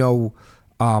let me know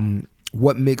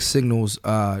what mixed signals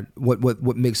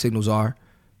what mixed signals are.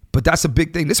 But that's a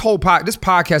big thing. This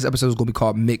podcast episode is going to be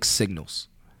called Mixed Signals.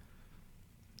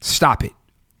 Stop it.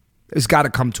 It's got to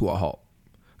come to a halt.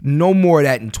 No more of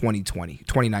that in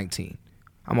 2019.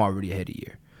 I'm already ahead of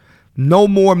year. No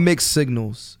more mixed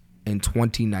signals in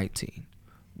 2019.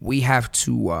 We have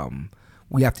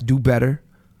to do better,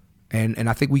 and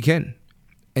I think we can.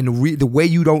 And the way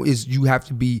you don't is you have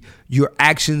to be, your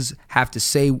actions have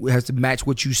to match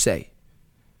what you say.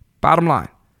 Bottom line,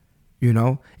 you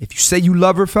know, if you say you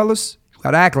love her, fellas, you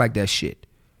gotta act like that shit.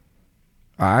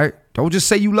 All right, don't just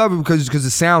say you love her because it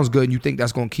sounds good and you think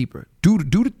that's gonna keep her. Do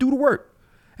the work,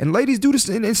 and ladies, do this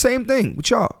and same thing with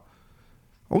y'all.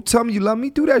 Don't tell me you love me.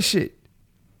 Do that shit.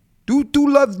 Do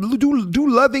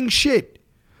loving shit.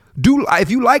 If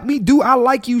you like me, do I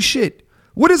like you shit.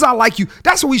 What is I like you?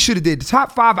 That's what we should have did. The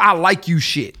top 5 I like you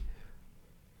shit.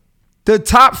 You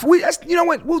know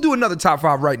what? We'll do another top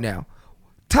 5 right now.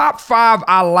 Top 5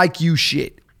 I like you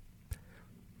shit.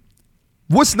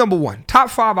 What's number 1? Top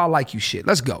 5 I like you shit.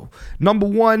 Let's go. Number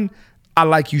 1 I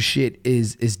like you shit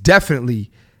is definitely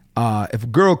if a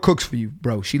girl cooks for you,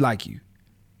 bro, she like you.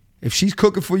 If she's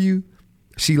cooking for you,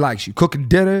 she likes you. Cooking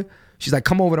dinner, she's like,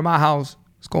 come over to my house.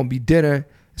 It's gonna be dinner.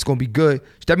 It's gonna be good.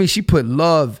 That means she put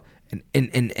love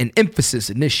and emphasis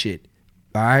in this shit.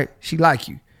 All right, she like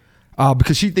you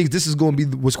because she thinks this is gonna be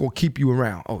what's gonna keep you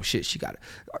around. Oh shit, she got it.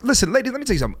 Listen, ladies, let me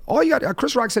tell you something. All you got,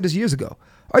 Chris Rock said this years ago.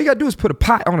 All you gotta do is put a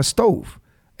pot on a stove,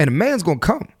 and a man's gonna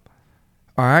come.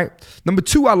 All right. Number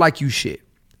 2, I like you shit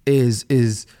is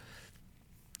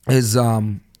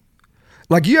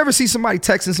like, you ever see somebody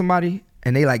texting somebody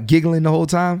and they like giggling the whole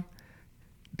time?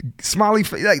 Smiley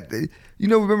face, like, you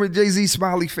know, remember Jay-Z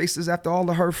smiley faces after all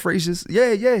of her phrases?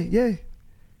 Yeah.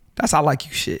 That's I like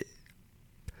you shit.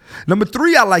 Number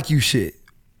 3, I like you shit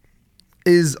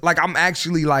is like, I'm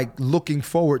actually like looking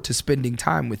forward to spending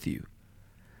time with you.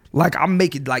 Like, I'm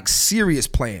making like serious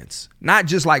plans, not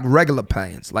just like regular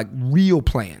plans, like real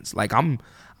plans. Like I'm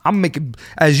making,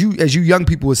 as you young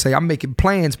people would say, I'm making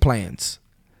plans.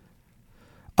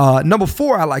 Number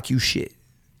 4, I like you shit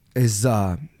is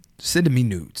sending me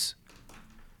nudes.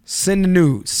 Send the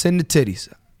nudes. Send the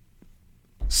titties.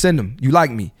 Send them. You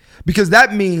like me. Because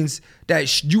that means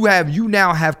that you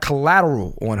now have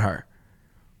collateral on her.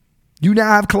 You now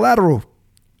have collateral.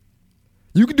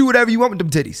 You can do whatever you want with them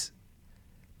titties.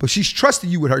 But she's trusting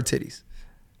you with her titties.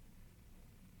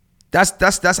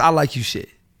 That's I like you shit.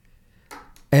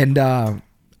 And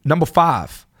number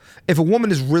 5, if a woman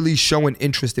is really showing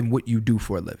interest in what you do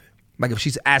for a living, Like if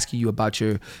she's asking you about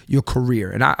your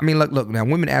career. And I mean, look, now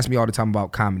women ask me all the time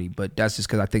about comedy, but that's just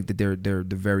because I think that they're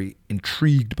very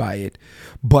intrigued by it.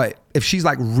 But if she's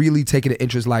like really taking an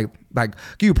interest, like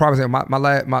give you a prime example,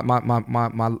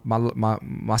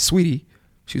 my sweetie,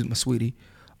 she's my sweetie.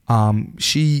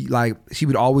 She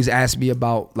would always ask me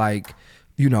about like,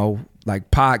 you know,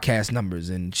 like podcast numbers,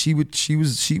 and she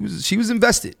was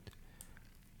invested.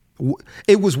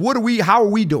 It was how are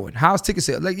we doing? How's ticket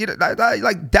sales? Like, you know,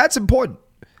 like that's important.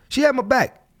 She had my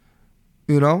back,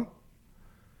 you know.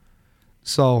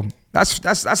 So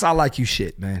that's I like you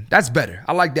shit, man. That's better.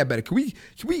 I like that better. We're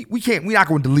not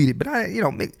going to delete it, but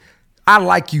I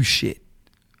like you shit.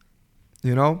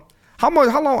 You know, how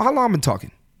long I've been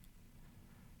talking?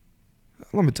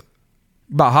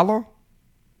 About how long?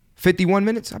 51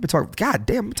 minutes? I've been talking. God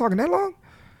damn, I've been talking that long.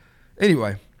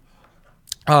 Anyway.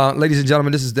 Ladies and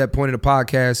gentlemen, this is that point in the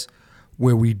podcast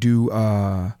where we do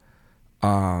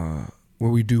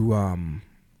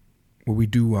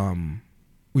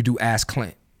Ask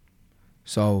Clint.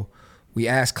 So we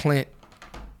ask Clint,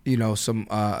 you know, some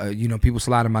people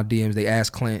slide in my DMs, they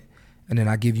ask Clint, and then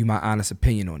I give you my honest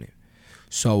opinion on it.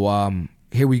 So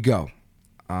here we go.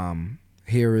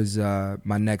 Here is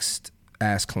my next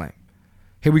Ask Clint.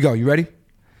 Here we go. You ready?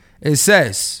 It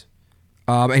says,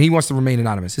 and he wants to remain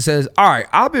anonymous. It says, all right,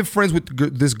 I've been friends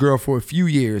with this girl for a few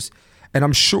years, and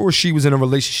I'm sure she was in a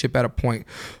relationship at a point.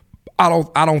 I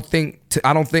don't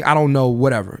know,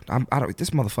 whatever.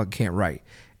 This motherfucker can't write.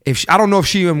 I don't know if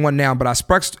she in one now, but I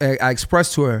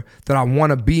expressed to her that I want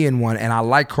to be in one, and I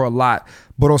like her a lot.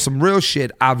 But on some real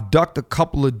shit, I've ducked a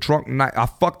couple of drunk nights. I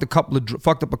fucked up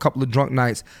a couple of drunk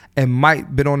nights, and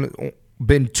might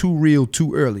been too real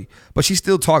too early. But she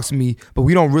still talks to me, but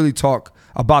we don't really talk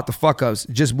about the fuck ups.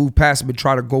 Just move past them and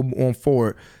try to go on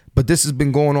forward. But this has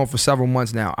been going on for several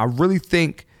months now. I really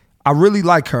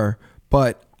like her,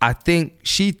 but I think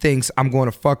she thinks I'm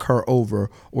going to fuck her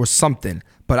over or something.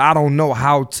 But I don't know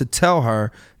how to tell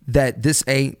her that this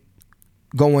ain't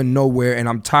going nowhere and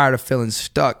I'm tired of feeling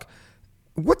stuck.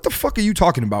 What the fuck are you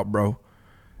talking about, bro?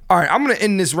 All right, I'm going to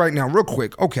end this right now real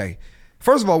quick. Okay.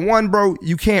 First of all, bro,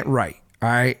 you can't write, all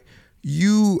right?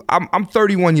 I'm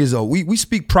 31 years old. We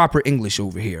speak proper English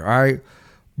over here, all right?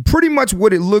 Pretty much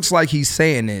what it looks like he's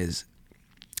saying is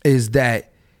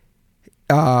that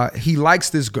he likes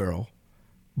this girl,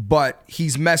 but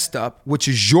he's messed up, which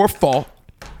is your fault.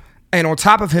 And on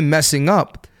top of him messing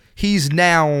up, he's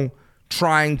now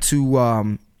trying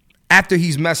to, after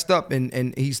he's messed up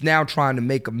and he's now trying to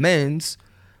make amends,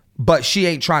 but she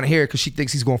ain't trying to hear it because she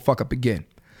thinks he's going to fuck up again.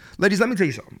 Ladies, let me tell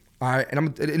you something, all right?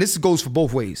 And this goes for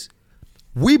both ways.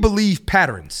 We believe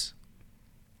patterns.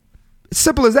 It's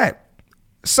simple as that.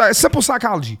 Simple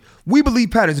psychology. We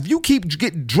believe patterns. If you keep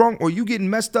getting drunk or you getting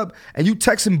messed up and you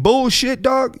texting bullshit,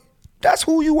 dog, that's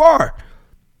who you are.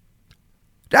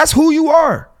 That's who you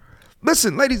are.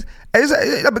 Listen, ladies, there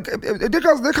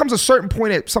comes a certain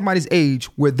point at somebody's age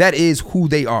where that is who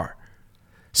they are.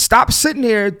 Stop sitting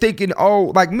here thinking,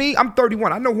 oh, like me, I'm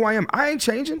 31. I know who I am. I ain't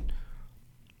changing.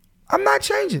 I'm not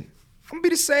changing. I'm gonna be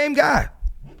the same guy.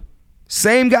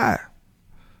 Same guy.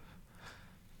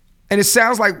 And it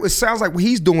sounds like what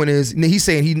he's doing is he's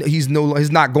saying he's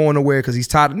not going nowhere because he's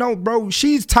tired. No, bro,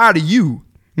 she's tired of you.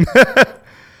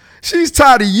 She's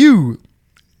tired of you.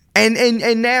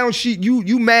 And now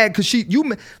you mad because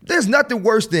there's nothing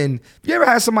worse than, you ever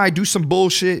had somebody do some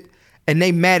bullshit and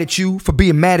they mad at you for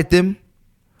being mad at them?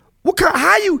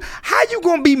 How you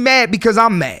gonna be mad because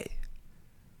I'm mad?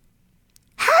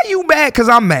 How you mad because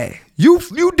I'm mad? You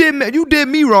did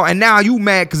me wrong, and now you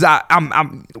mad because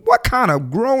I'm what kind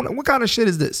of shit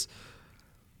is this?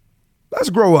 Let's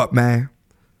grow up, man.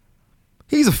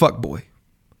 He's a fuck boy.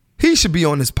 He should be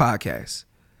on this podcast.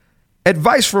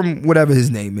 Advice from whatever his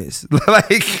name is.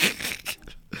 Like,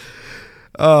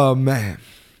 oh man.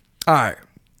 All right.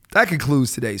 That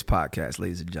concludes today's podcast,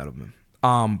 ladies and gentlemen.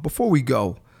 Before we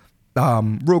go,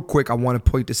 real quick, I want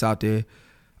to point this out there.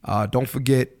 Don't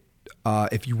forget,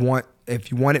 if you want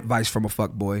advice from a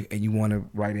fuckboy and you want to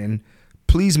write in,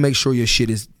 please make sure your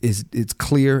shit is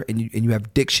clear and you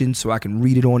have diction so I can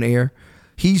read it on air.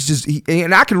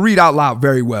 And I can read out loud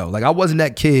very well. Like, I wasn't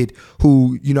that kid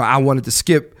who, I wanted to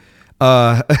skip.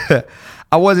 I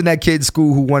wasn't that kid in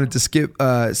school who wanted to skip.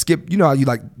 How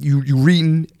you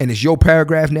reading and it's your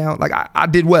paragraph now. Like, I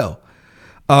did well.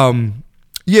 So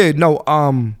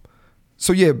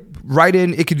yeah, write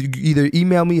in. It could either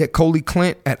email me at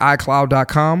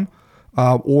ColeyClint@iCloud.com,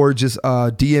 or just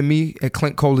DM me at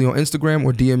Clint Coley on Instagram,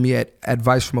 or DM me at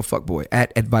Advice from a Fuckboy,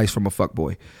 at Advice from a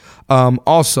Fuckboy.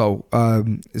 Also,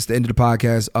 it's the end of the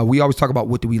podcast. We always talk about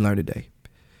what did we learn today.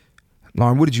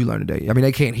 Lauren, what did you learn today? I mean,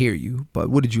 they can't hear you, but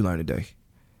what did you learn today?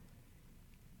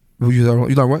 You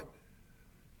learn what?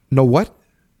 No what?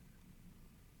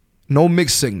 No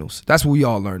mixed signals. That's what we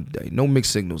all learned today. No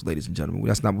mixed signals, ladies and gentlemen.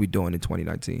 That's not what we're doing in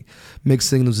 2019. Mixed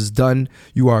signals is done.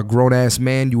 You are a grown-ass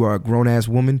man. You are a grown-ass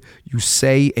woman. You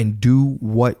say and do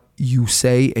what you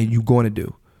say and you're going to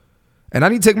do. And I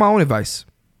need to take my own advice.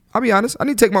 I'll be honest. I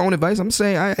need to take my own advice. I'm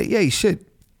saying, shit.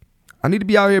 I need to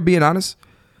be out here being honest.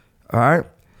 All right.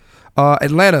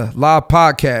 Atlanta live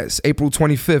podcast, April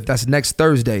 25th. That's next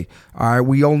Thursday. All right.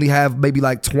 We only have maybe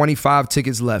like 25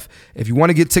 tickets left. If you want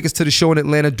to get tickets to the show in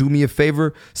Atlanta, do me a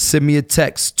favor. Send me a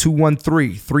text,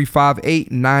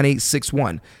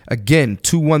 213-358-9861. Again,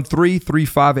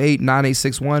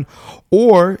 213-358-9861.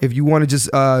 Or if you want to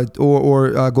just go to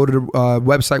the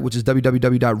website, which is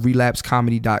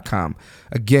www.relapsecomedy.com.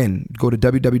 Again, go to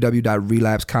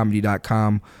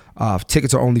www.relapsecomedy.com.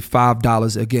 Tickets are only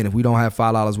 $5. Again, if we don't have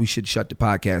 $5, we should shut the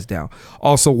podcast down.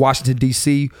 Also, Washington,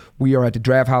 D.C., we are at the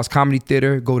Draft House Comedy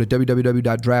Theater. Go to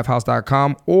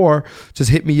www.drafthouse.com or just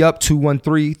hit me up,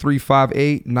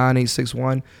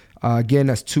 213-358-9861. Again,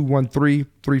 that's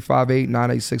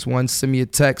 213-358-9861. Send me a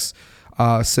text.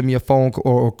 Send me a phone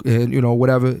or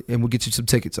whatever, and we'll get you some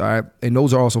tickets, all right? And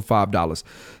those are also $5.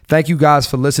 Thank you guys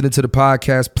for listening to the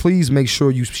podcast. Please make sure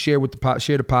you share the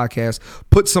podcast.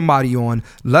 Put somebody on.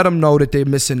 Let them know that they're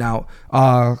missing out.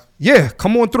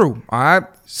 Come on through, all right?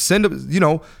 Share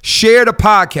the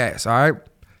podcast, all right?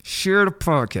 Share the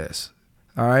podcast,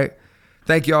 all right?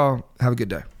 Thank y'all. Have a good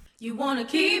day. You want to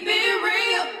keep it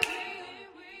real.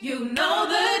 You know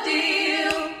the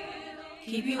deal.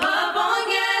 Keep you up on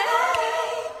game.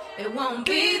 It won't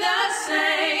be the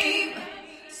same.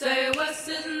 Say what's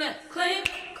his name? Clint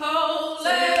Cole.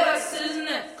 Say what's his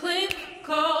name? Clint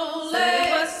Cole.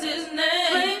 Say what's his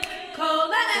name? Clint Cole.